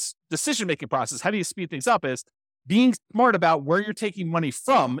part of this decision-making process, how do you speed things up, is being smart about where you're taking money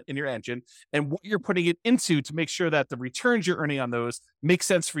from in your engine and what you're putting it into to make sure that the returns you're earning on those make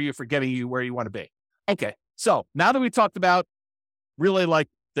sense for you for getting you where you want to be. Okay, so now that we talked about really like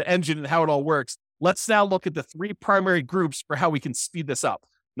the engine and how it all works, let's now look at the three primary groups for how we can speed this up.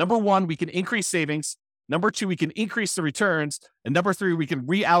 Number one, we can increase savings. Number two, we can increase the returns. And number three, we can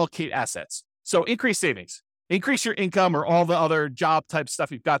reallocate assets. So increase savings. Increase your income or all the other job type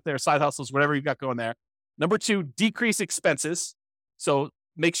stuff you've got there, side hustles, whatever you've got going there. Number two, decrease expenses. So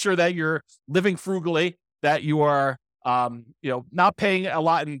make sure that you're living frugally, that you are, not paying a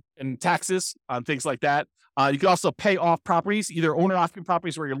lot in taxes on things like that. You can also pay off properties, either owner-occupied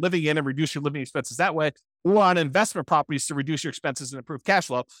properties where you're living in and reduce your living expenses that way, or on investment properties to reduce your expenses and improve cash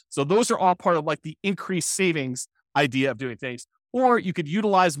flow. So those are all part of like the increased savings idea of doing things. Or you could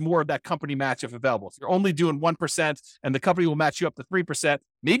utilize more of that company match if available. If you're only doing 1% and the company will match you up to 3%,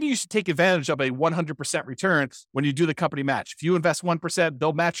 maybe you should take advantage of a 100% return when you do the company match. If you invest 1%,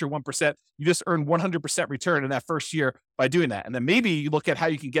 they'll match your 1%. You just earn 100% return in that first year by doing that. And then maybe you look at how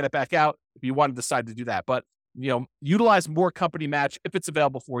you can get it back out if you want to decide to do that. But utilize more company match if it's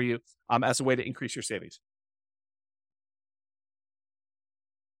available for you as a way to increase your savings.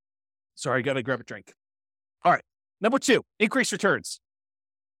 Sorry, I got to grab a drink. All right. Number two, increase returns.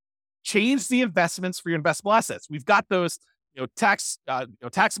 Change the investments for your investable assets. We've got those,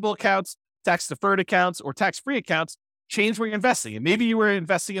 taxable accounts, tax deferred accounts, or tax-free accounts. Change where you're investing. And maybe you were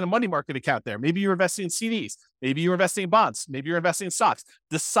investing in a money market account there. Maybe you're investing in CDs. Maybe you're investing in bonds. Maybe you're investing in stocks.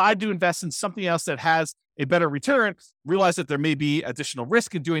 Decide to invest in something else that has a better return. Realize that there may be additional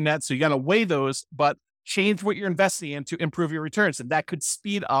risk in doing that. So you got to weigh those, but change what you're investing in to improve your returns. And that could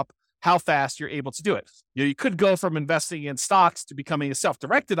speed up how fast you're able to do it. You could go from investing in stocks to becoming a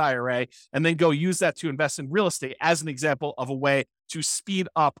self-directed IRA and then go use that to invest in real estate as an example of a way to speed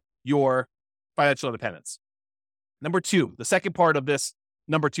up your financial independence. Number two, the second part of this,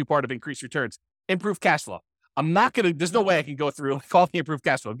 number two part of increased returns, improve cash flow. There's no way I can go through all the improved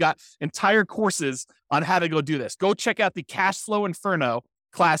cash flow. I've got entire courses on how to go do this. Go check out the Cash Flow Inferno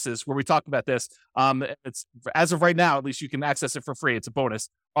classes where we talk about this. It's as of right now, at least you can access it for free. It's a bonus.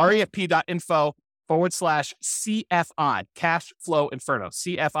 refp.info/CFI, Cash Flow Inferno,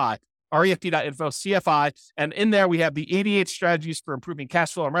 CFI, refp.info, CFI. And in there, we have the 88 strategies for improving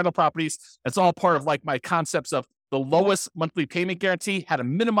cash flow on rental properties. It's all part of like my concepts of the lowest monthly payment guarantee, how to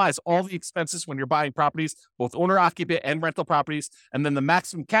minimize all the expenses when you're buying properties, both owner-occupant and rental properties, and then the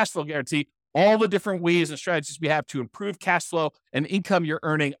maximum cash flow guarantee, all the different ways and strategies we have to improve cash flow and income you're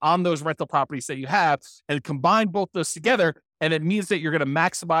earning on those rental properties that you have, and combine both those together. And it means that you're going to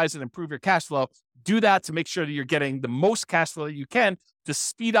maximize and improve your cash flow. Do that to make sure that you're getting the most cash flow that you can to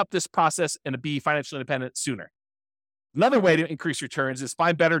speed up this process and to be financially independent sooner. Another way to increase returns is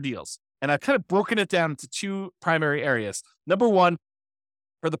find better deals. And I've kind of broken it down into two primary areas. Number one,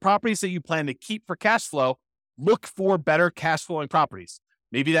 for the properties that you plan to keep for cash flow, look for better cash flowing properties.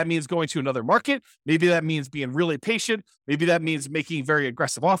 Maybe that means going to another market. Maybe that means being really patient. Maybe that means making very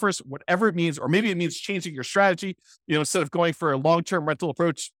aggressive offers, whatever it means. Or maybe it means changing your strategy. Instead of going for a long-term rental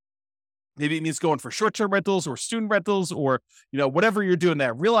approach, maybe it means going for short-term rentals or student rentals or, whatever you're doing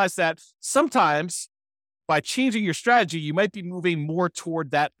there. Realize that sometimes by changing your strategy, you might be moving more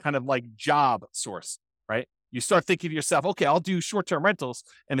toward that kind of like job source, right? You start thinking to yourself, okay, I'll do short-term rentals.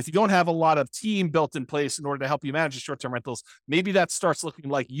 And if you don't have a lot of team built in place in order to help you manage the short-term rentals, maybe that starts looking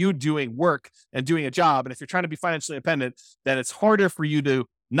like you doing work and doing a job. And if you're trying to be financially independent, then it's harder for you to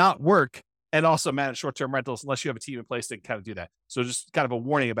not work and also manage short-term rentals unless you have a team in place that can kind of do that. So just kind of a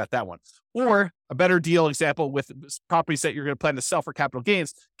warning about that one. Or a better deal example with properties that you're going to plan to sell for capital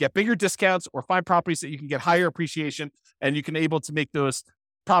gains, get bigger discounts or find properties that you can get higher appreciation and you can able to make those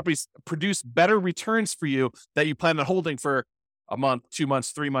properties produce better returns for you that you plan on holding for a month, 2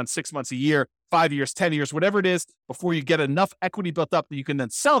 months, 3 months, 6 months, a year, 5 years, 10 years, whatever it is, before you get enough equity built up that you can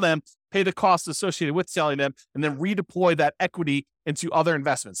then sell them, pay the costs associated with selling them, and then redeploy that equity into other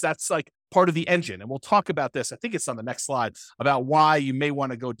investments. That's like part of the engine. And we'll talk about this. I think it's on the next slide about why you may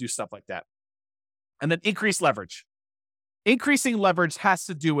want to go do stuff like that. And then increase leverage. Increasing leverage has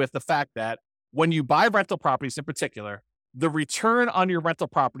to do with the fact that when you buy rental properties in particular, the return on your rental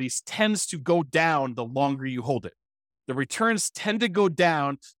properties tends to go down the longer you hold it. The returns tend to go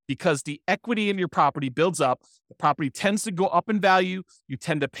down because the equity in your property builds up. The property tends to go up in value. You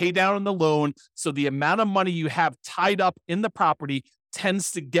tend to pay down on the loan. So the amount of money you have tied up in the property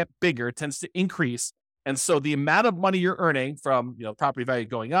tends to get bigger, tends to increase. And so the amount of money you're earning from, property value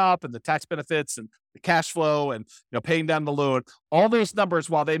going up and the tax benefits and the cash flow and, paying down the loan, all those numbers,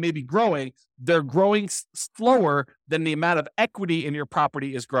 while they may be growing, they're growing slower than the amount of equity in your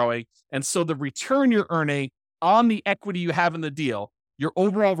property is growing. And so the return you're earning on the equity you have in the deal, your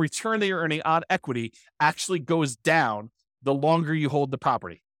overall return that you're earning on equity actually goes down the longer you hold the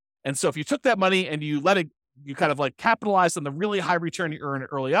property. And so if you took that money and you let it, you kind of like capitalize on the really high return you earn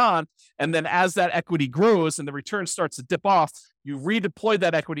early on. And then as that equity grows and the return starts to dip off, you redeploy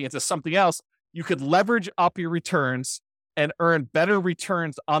that equity into something else. You could leverage up your returns and earn better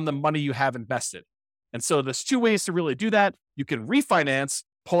returns on the money you have invested. And so there's two ways to really do that. You can refinance,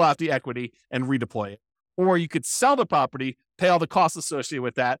 pull out the equity and redeploy it. Or you could sell the property, pay all the costs associated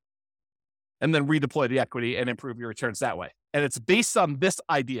with that, and then redeploy the equity and improve your returns that way. And it's based on this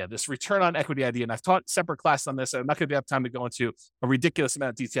idea, this return on equity idea. And I've taught separate classes on this, and I'm not going to have time to go into a ridiculous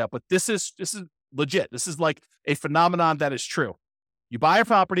amount of detail, but this is legit. This is like a phenomenon that is true. You buy a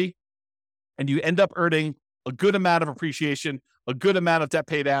property and you end up earning a good amount of appreciation, a good amount of debt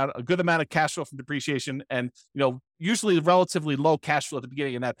pay down, a good amount of cash flow from depreciation, and usually relatively low cash flow at the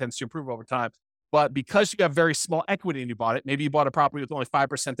beginning, and that tends to improve over time. But because you have very small equity and you bought it, maybe you bought a property with only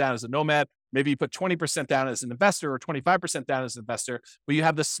 5% down as a nomad, maybe you put 20% down as an investor or 25% down as an investor, but you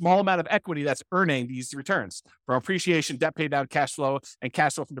have this small amount of equity that's earning these returns from appreciation, debt pay down, cash flow, and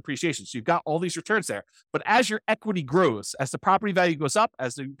cash flow from depreciation. So you've got all these returns there. But as your equity grows, as the property value goes up,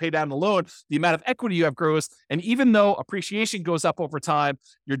 as you pay down the loan, the amount of equity you have grows. And even though appreciation goes up over time,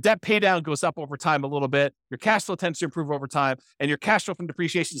 your debt pay down goes up over time a little bit, your cash flow tends to improve over time, and your cash flow from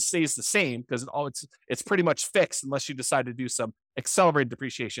depreciation stays the same because it's pretty much fixed unless you decide to do some accelerated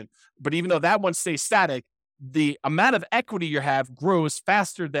depreciation. But even though that one stays static, the amount of equity you have grows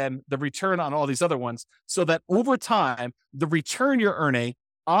faster than the return on all these other ones, so that over time, the return you're earning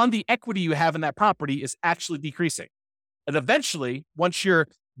on the equity you have in that property is actually decreasing. And eventually, once your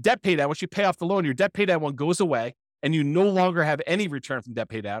debt pay down, once you pay off the loan, your debt pay down one goes away and you no longer have any return from debt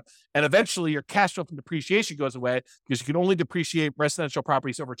pay down. And eventually your cash flow from depreciation goes away because you can only depreciate residential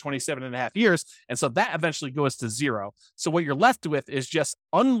properties over 27 and a half years. And so that eventually goes to zero. So what you're left with is just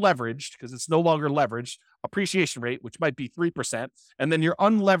unleveraged, because it's no longer leveraged, appreciation rate, which might be 3%. And then your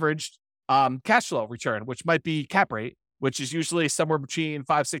unleveraged cash flow return, which might be cap rate, which is usually somewhere between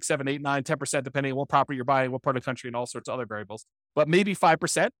 5, 6, 7, 8, 9, 10%, depending on what property you're buying, what part of the country, and all sorts of other variables. But maybe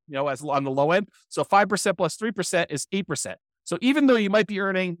 5%, as on the low end. So 5% plus 3% is 8%. So even though you might be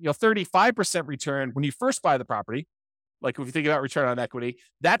earning, 35% return when you first buy the property, like if you think about return on equity,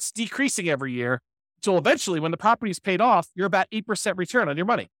 that's decreasing every year So eventually, when the property is paid off, you're about 8% return on your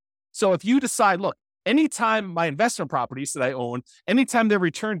money. So if you decide, look, anytime my investment properties that I own, anytime their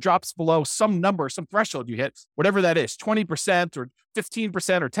return drops below some number, some threshold you hit, whatever that is, 20% or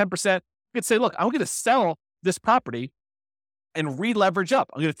 15% or 10%, you could say, look, I'm going to sell this property and re-leverage up.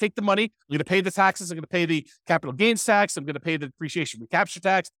 I'm going to take the money. I'm going to pay the taxes. I'm going to pay the capital gains tax. I'm going to pay the depreciation recapture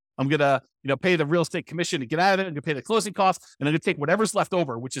tax. I'm going to, pay the real estate commission to get out of it. I'm going to pay the closing costs, and I'm going to take whatever's left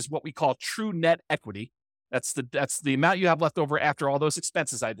over, which is what we call true net equity. That's the amount you have left over after all those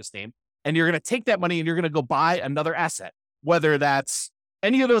expenses I just named. And you're going to take that money and you're going to go buy another asset, whether that's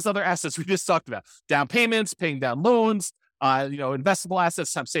any of those other assets we just talked about: down payments, paying down loans, investable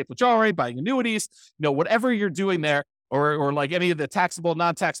assets, times safe withdrawal, buying annuities, whatever you're doing there. Or like any of the taxable,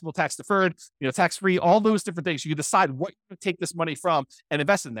 non-taxable, tax deferred, tax-free, all those different things. You can decide what you take this money from and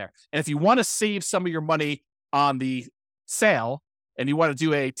invest in there. And if you want to save some of your money on the sale and you want to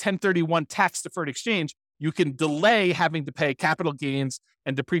do a 1031 tax deferred exchange, you can delay having to pay capital gains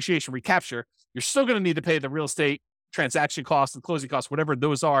and depreciation recapture. You're still going to need to pay the real estate transaction costs and closing costs, whatever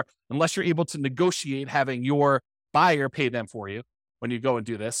those are, unless you're able to negotiate having your buyer pay them for you when you go and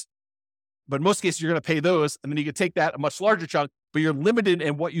do this. But in most cases, you're going to pay those, and then you can take that a much larger chunk, but you're limited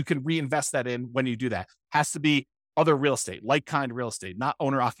in what you can reinvest that in when you do that. Has to be other real estate, like-kind real estate, not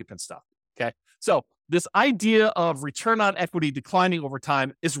owner-occupant stuff, okay? So this idea of return on equity declining over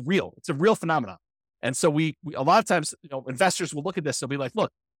time is real. It's a real phenomenon. And so we a lot of times, investors will look at this. They'll be like,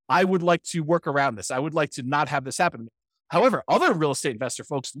 look, I would like to work around this. I would like to not have this happen. However, other real estate investor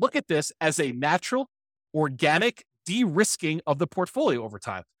folks look at this as a natural, organic de-risking of the portfolio over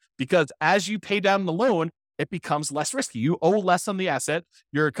time. Because as you pay down the loan, it becomes less risky. You owe less on the asset.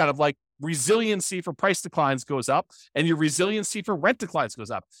 Your kind of like resiliency for price declines goes up, and your resiliency for rent declines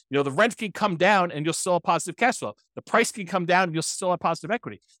goes up. The rent can come down and you'll still have positive cash flow. The price can come down and you'll still have positive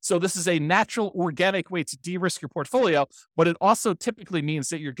equity. So this is a natural, organic way to de-risk your portfolio, but it also typically means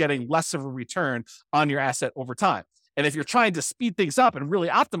that you're getting less of a return on your asset over time. And if you're trying to speed things up and really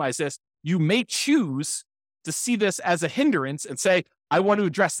optimize this, you may choose to see this as a hindrance and say, I want to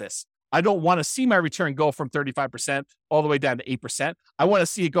address this. I don't want to see my return go from 35% all the way down to 8%. I want to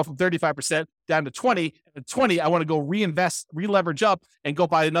see it go from 35% down to 20. And 20, I want to go reinvest, re-leverage up, and go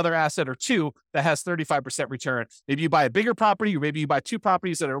buy another asset or two that has 35% return. Maybe you buy a bigger property, or maybe you buy two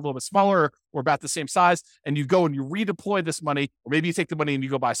properties that are a little bit smaller or about the same size, and you go and you redeploy this money, or maybe you take the money and you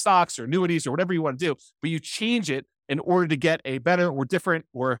go buy stocks or annuities or whatever you want to do, but you change it in order to get a better or different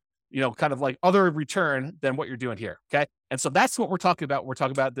or kind of like other return than what you're doing here. Okay. And so that's what we're talking about. We're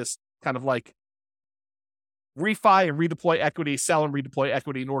talking about this kind of like refi and redeploy equity, sell and redeploy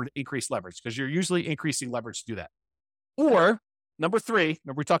equity in order to increase leverage, because you're usually increasing leverage to do that. Or number three,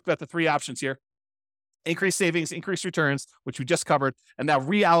 remember we talked about the three options here: increase savings, increase returns, which we just covered, and now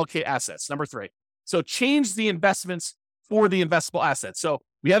reallocate assets. Number three. So change the investments for the investable assets. So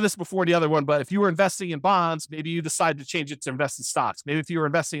we had this before the other one, but if you were investing in bonds, maybe you decide to change it to invest in stocks. Maybe if you were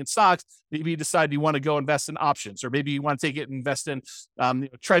investing in stocks, maybe you decide you want to go invest in options, or maybe you want to take it and invest in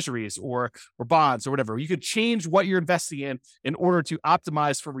treasuries or bonds or whatever. You could change what you're investing in order to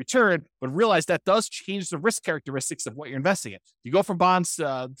optimize for return, but realize that does change the risk characteristics of what you're investing in. You go from bonds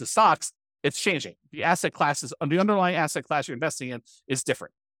to stocks, it's changing. The asset classes, the underlying asset class you're investing in is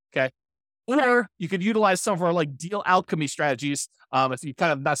different. Okay. Or you could utilize some of our like deal alchemy strategies. If you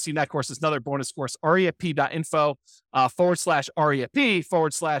kind of not seen that course, it's another bonus course,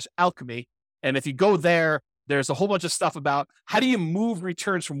 refp.info/REAP/alchemy. And if you go there, there's a whole bunch of stuff about how do you move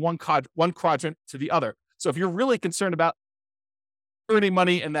returns from one quadrant to the other. So if you're really concerned about earning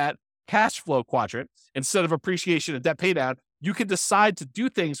money in that cash flow quadrant instead of appreciation and debt pay down, you can decide to do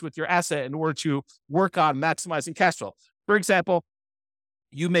things with your asset in order to work on maximizing cash flow. For example,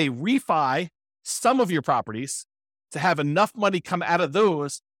 you may refi some of your properties to have enough money come out of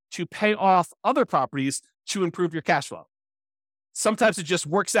those to pay off other properties to improve your cash flow. Sometimes it just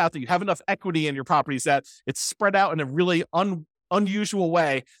works out that you have enough equity in your properties that it's spread out in a really unusual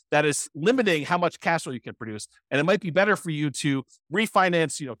way that is limiting how much cash flow you can produce. And it might be better for you to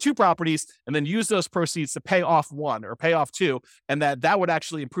refinance, two properties and then use those proceeds to pay off one or pay off two. And that would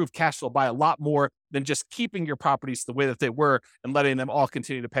actually improve cash flow by a lot more than just keeping your properties the way that they were and letting them all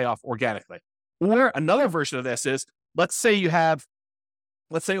continue to pay off organically. Or another version of this is, let's say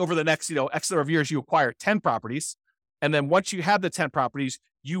over the next, X number of years, you acquire 10 properties. And then once you have the 10 properties,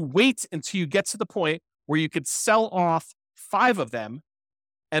 you wait until you get to the point where you could sell off 5 of them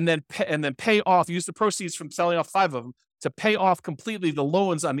and then pay off, use the proceeds from selling off 5 of them to pay off completely the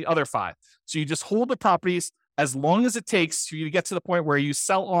loans on the other 5. So you just hold the properties as long as it takes for you to get to the point where you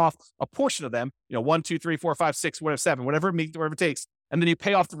sell off a portion of them, 1, 2, 3, 4, 5, 6, whatever, 7, whatever it takes. and then you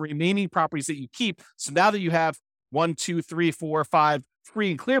pay off the remaining properties that you keep. So now that you have 1, 2, 3, 4, 5 free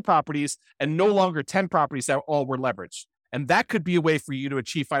and clear properties and no longer 10 properties that all were leveraged. And that could be a way for you to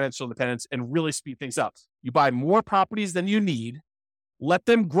achieve financial independence and really speed things up. You buy more properties than you need, let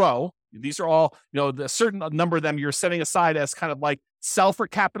them grow. These are all, the certain number of them you're setting aside as kind of like sell for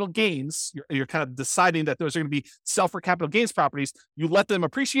capital gains. You're kind of deciding that those are going to be sell for capital gains properties. You let them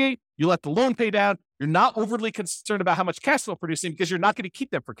appreciate, you let the loan pay down. You're not overly concerned about how much cash flow producing because you're not going to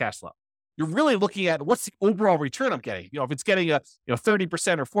keep them for cash flow. You're really looking at what's the overall return I'm getting. If it's getting a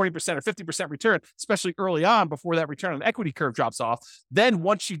 30% or 40% or 50% return, especially early on before that return on equity curve drops off, then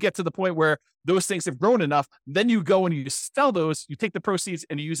once you get to the point where those things have grown enough, then you go and you sell those, you take the proceeds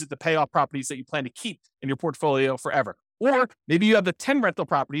and you use it to pay off properties that you plan to keep in your portfolio forever. Or maybe you have the 10 rental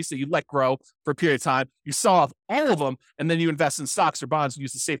properties that you let grow for a period of time. You sell off all of them, and then you invest in stocks or bonds and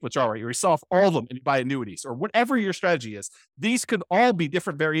use the safe withdrawal rate. Or you sell off all of them and you buy annuities, or whatever your strategy is. These could all be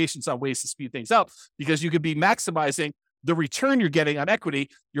different variations on ways to speed things up, because you could be maximizing the return you're getting on equity.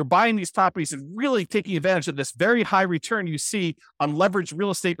 You're buying these properties and really taking advantage of this very high return you see on leveraged real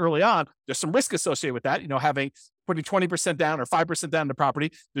estate early on. There's some risk associated with that, putting 20% down or 5% down to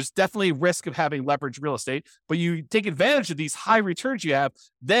property. There's definitely risk of having leveraged real estate, but you take advantage of these high returns you have.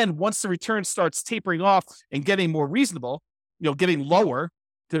 Then once the return starts tapering off and getting more reasonable, getting lower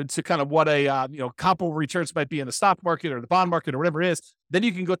to kind of what a, comparable returns might be in the stock market or the bond market or whatever it is, then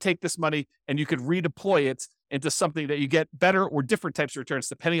you can go take this money and you could redeploy it into something that you get better or different types of returns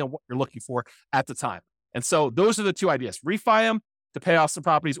depending on what you're looking for at the time. And so those are the two ideas: refi them to pay off some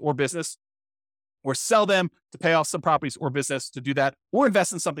properties or business, or sell them to pay off some properties or business to do that, or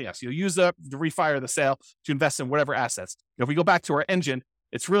invest in something else. You'll use the refi or the sale to invest in whatever assets. If we go back to our engine,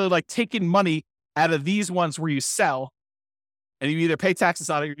 it's really like taking money out of these ones where you sell, and you either pay taxes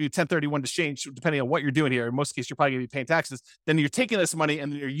on it or you do 1031 exchange, depending on what you're doing here. In most cases, you're probably going to be paying taxes. Then you're taking this money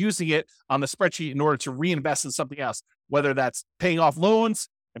and you're using it on the spreadsheet in order to reinvest in something else, whether that's paying off loans,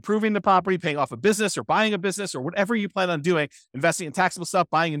 improving the property, paying off a business or buying a business or whatever you plan on doing, investing in taxable stuff,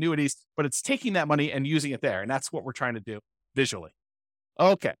 buying annuities, but it's taking that money and using it there. And that's what we're trying to do visually.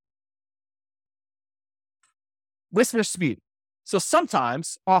 Okay. Listener speed. So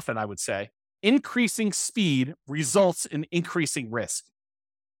often I would say, increasing speed results in increasing risk.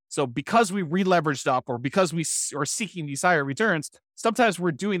 So because we re-leveraged up or because we are seeking these higher returns, sometimes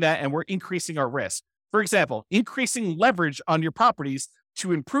we're doing that and we're increasing our risk. For example, increasing leverage on your properties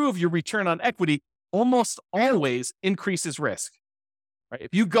to improve your return on equity almost always increases risk. Right?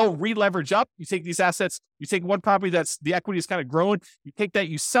 If you go re-leverage up, you take these assets, you take one property that's the equity is kind of growing, you take that,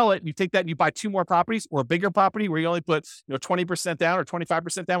 you sell it, and you take that and you buy 2 more properties or a bigger property where you only put 20% down or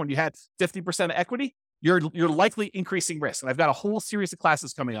 25% down when you had 50% of equity, you're likely increasing risk. And I've got a whole series of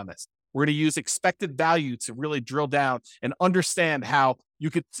classes coming on this. We're going to use expected value to really drill down and understand how you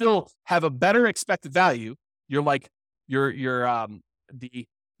could still have a better expected value. The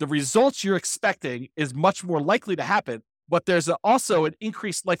results you're expecting is much more likely to happen, but there's also an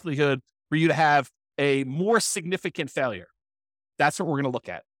increased likelihood for you to have a more significant failure. That's what we're going to look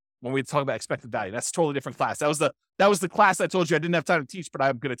at when we talk about expected value. That's a totally different class. That was the class I told you I didn't have time to teach, but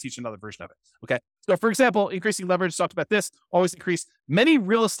I'm going to teach another version of it. Okay. So for example, increasing leverage, talked about this, always increase. Many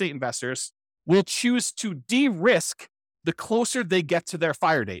real estate investors will choose to de-risk the closer they get to their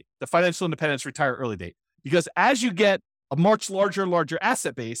FIRE date, the financial independence retire early date. Because as you get a much larger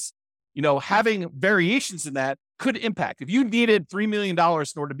asset base, having variations in that could impact. If you needed $3 million in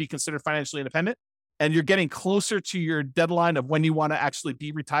order to be considered financially independent and you're getting closer to your deadline of when you want to actually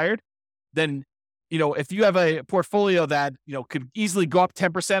be retired, then, if you have a portfolio that, could easily go up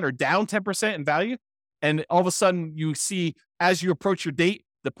 10% or down 10% in value, and all of a sudden you see as you approach your date,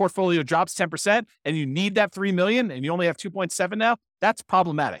 the portfolio drops 10% and you need that 3 million and you only have 2.7 now, that's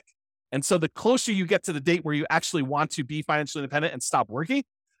problematic. And so the closer you get to the date where you actually want to be financially independent and stop working,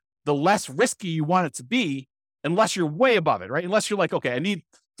 the less risky you want it to be, unless you're way above it, right? Unless you're like, okay, I need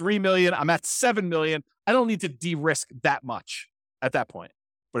 3 million, I'm at 7 million. I don't need to de-risk that much at that point.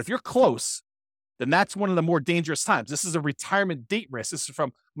 But if you're close, then that's one of the more dangerous times. This is a retirement date risk. This is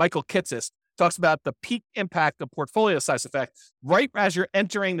from Michael Kitces. Talks about the peak impact of portfolio size effect. Right as you're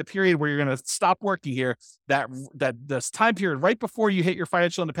entering the period where you're going to stop working here, that this time period right before you hit your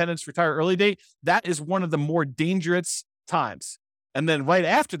financial independence, retire early date, that is one of the more dangerous times. And then right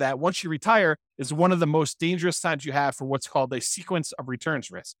after that, once you retire, is one of the most dangerous times you have for what's called a sequence of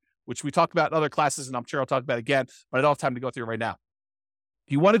returns risk, which we talked about in other classes, and I'm sure I'll talk about again, but I don't have time to go through it right now.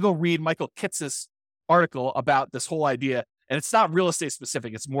 If you want to go read Michael Kitces' article about this whole idea, and it's not real estate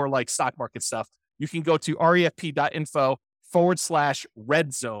specific, it's more like stock market stuff, you can go to refp.info/red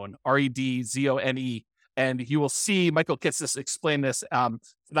zone, REDZONE, And you will see Michael Kitces explain this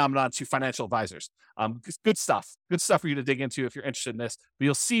phenomenon to financial advisors. Good stuff for you to dig into if you're interested in this. But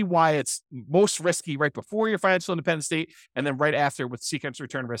you'll see why it's most risky right before your financial independence date and then right after with sequence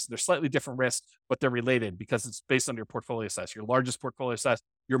return risk. They're slightly different risks, but they're related because it's based on your portfolio size. Your largest portfolio size,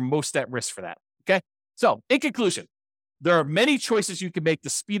 you're most at risk for that. Okay. So in conclusion, there are many choices you can make to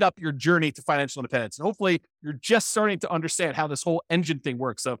speed up your journey to financial independence. And hopefully you're just starting to understand how this whole engine thing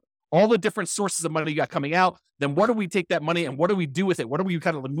works. So all the different sources of money you got coming out, then what do we take that money and what do we do with it? What do we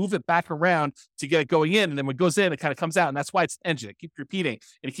kind of move it back around to get it going in? And then when it goes in, it kind of comes out. And that's why it's an engine. It keeps repeating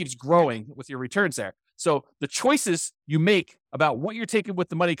and it keeps growing with your returns there. So the choices you make about what you're taking with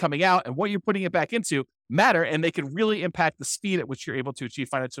the money coming out and what you're putting it back into matter, and they can really impact the speed at which you're able to achieve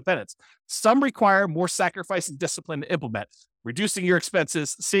financial independence. Some require more sacrifice and discipline to implement, reducing your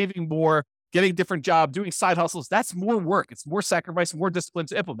expenses, saving more, getting a different job, doing side hustles. That's more work. It's more sacrifice, more discipline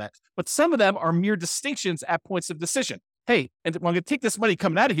to implement. But some of them are mere distinctions at points of decision. Hey, and I'm going to take this money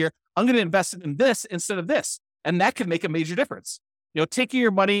coming out of here. I'm going to invest it in this instead of this. And that can make a major difference. Taking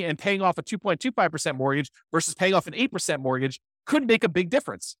your money and paying off a 2.25% mortgage versus paying off an 8% mortgage could make a big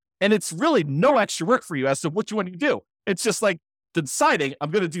difference. And it's really no extra work for you as to what you want to do. It's just like deciding I'm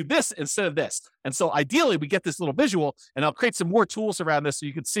going to do this instead of this. And so ideally we get this little visual, and I'll create some more tools around this so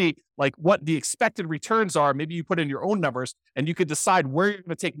you can see like what the expected returns are. Maybe you put in your own numbers and you could decide where you're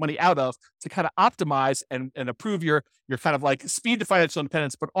going to take money out of to kind of optimize and improve your kind of like speed to financial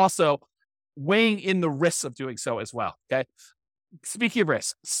independence, but also weighing in the risks of doing so as well. Okay. Speaking of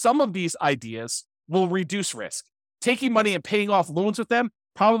risk, some of these ideas will reduce risk. Taking money and paying off loans with them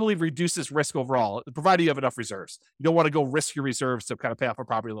probably reduces risk overall, provided you have enough reserves. You don't want to go risk your reserves to kind of pay off a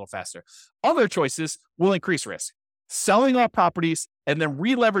property a little faster. Other choices will increase risk. Selling off properties and then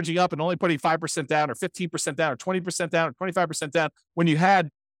re-leveraging up and only putting 5% down or 15% down or 20% down or 25% down when you had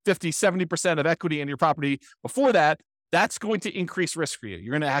 50, 70% of equity in your property before that, that's going to increase risk for you.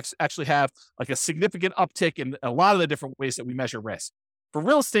 You're going to actually have like a significant uptick in a lot of the different ways that we measure risk. For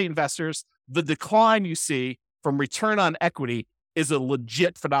real estate investors, the decline you see from return on equity is a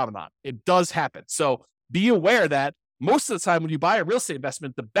legit phenomenon. It does happen. So be aware that most of the time when you buy a real estate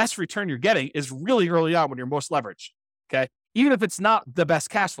investment, the best return you're getting is really early on when you're most leveraged. Okay. Even if it's not the best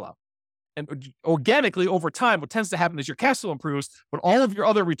cash flow. And organically over time, what tends to happen is your cash flow improves, but all of your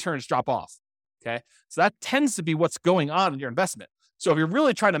other returns drop off. Okay. So that tends to be what's going on in your investment. So if you're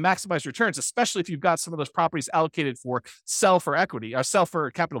really trying to maximize returns, especially if you've got some of those properties allocated for sell for equity or sell for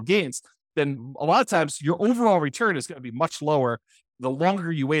capital gains, then a lot of times your overall return is going to be much lower the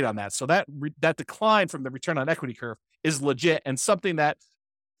longer you wait on that. So that decline from the return on equity curve is legit and something that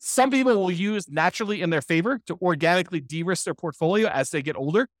some people will use naturally in their favor to organically de-risk their portfolio as they get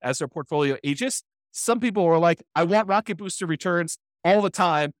older, as their portfolio ages. Some people are like, I want rocket booster returns all the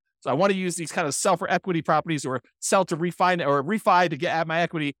time. So I want to use these kind of sell for equity properties or sell to refi to get at my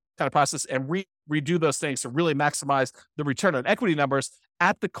equity kind of process and redo those things to really maximize the return on equity numbers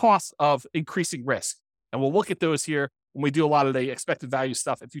at the cost of increasing risk. And we'll look at those here when we do a lot of the expected value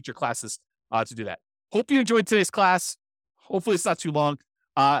stuff in future classes to do that. Hope you enjoyed today's class. Hopefully it's not too long.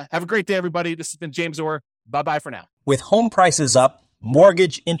 Have a great day, everybody. This has been James Orr. Bye-bye for now. With home prices up,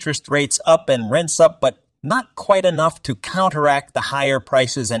 mortgage interest rates up, and rents up, but not quite enough to counteract the higher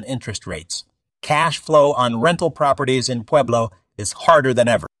prices and interest rates. Cash flow on rental properties in Pueblo is harder than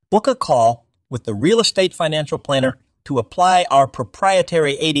ever. Book a call with the Real Estate Financial Planner to apply our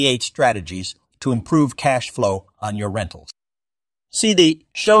proprietary 88 strategies to improve cash flow on your rentals. See the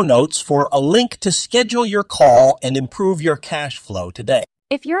show notes for a link to schedule your call and improve your cash flow today.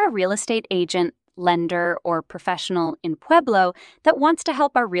 If you're a real estate agent, lender, or professional in Pueblo that wants to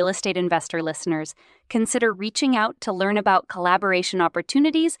help our real estate investor listeners, consider reaching out to learn about collaboration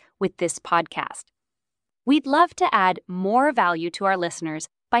opportunities with this podcast. We'd love to add more value to our listeners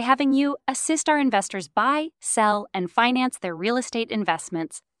by having you assist our investors buy, sell, and finance their real estate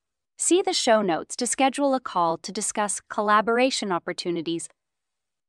investments. See the show notes to schedule a call to discuss collaboration opportunities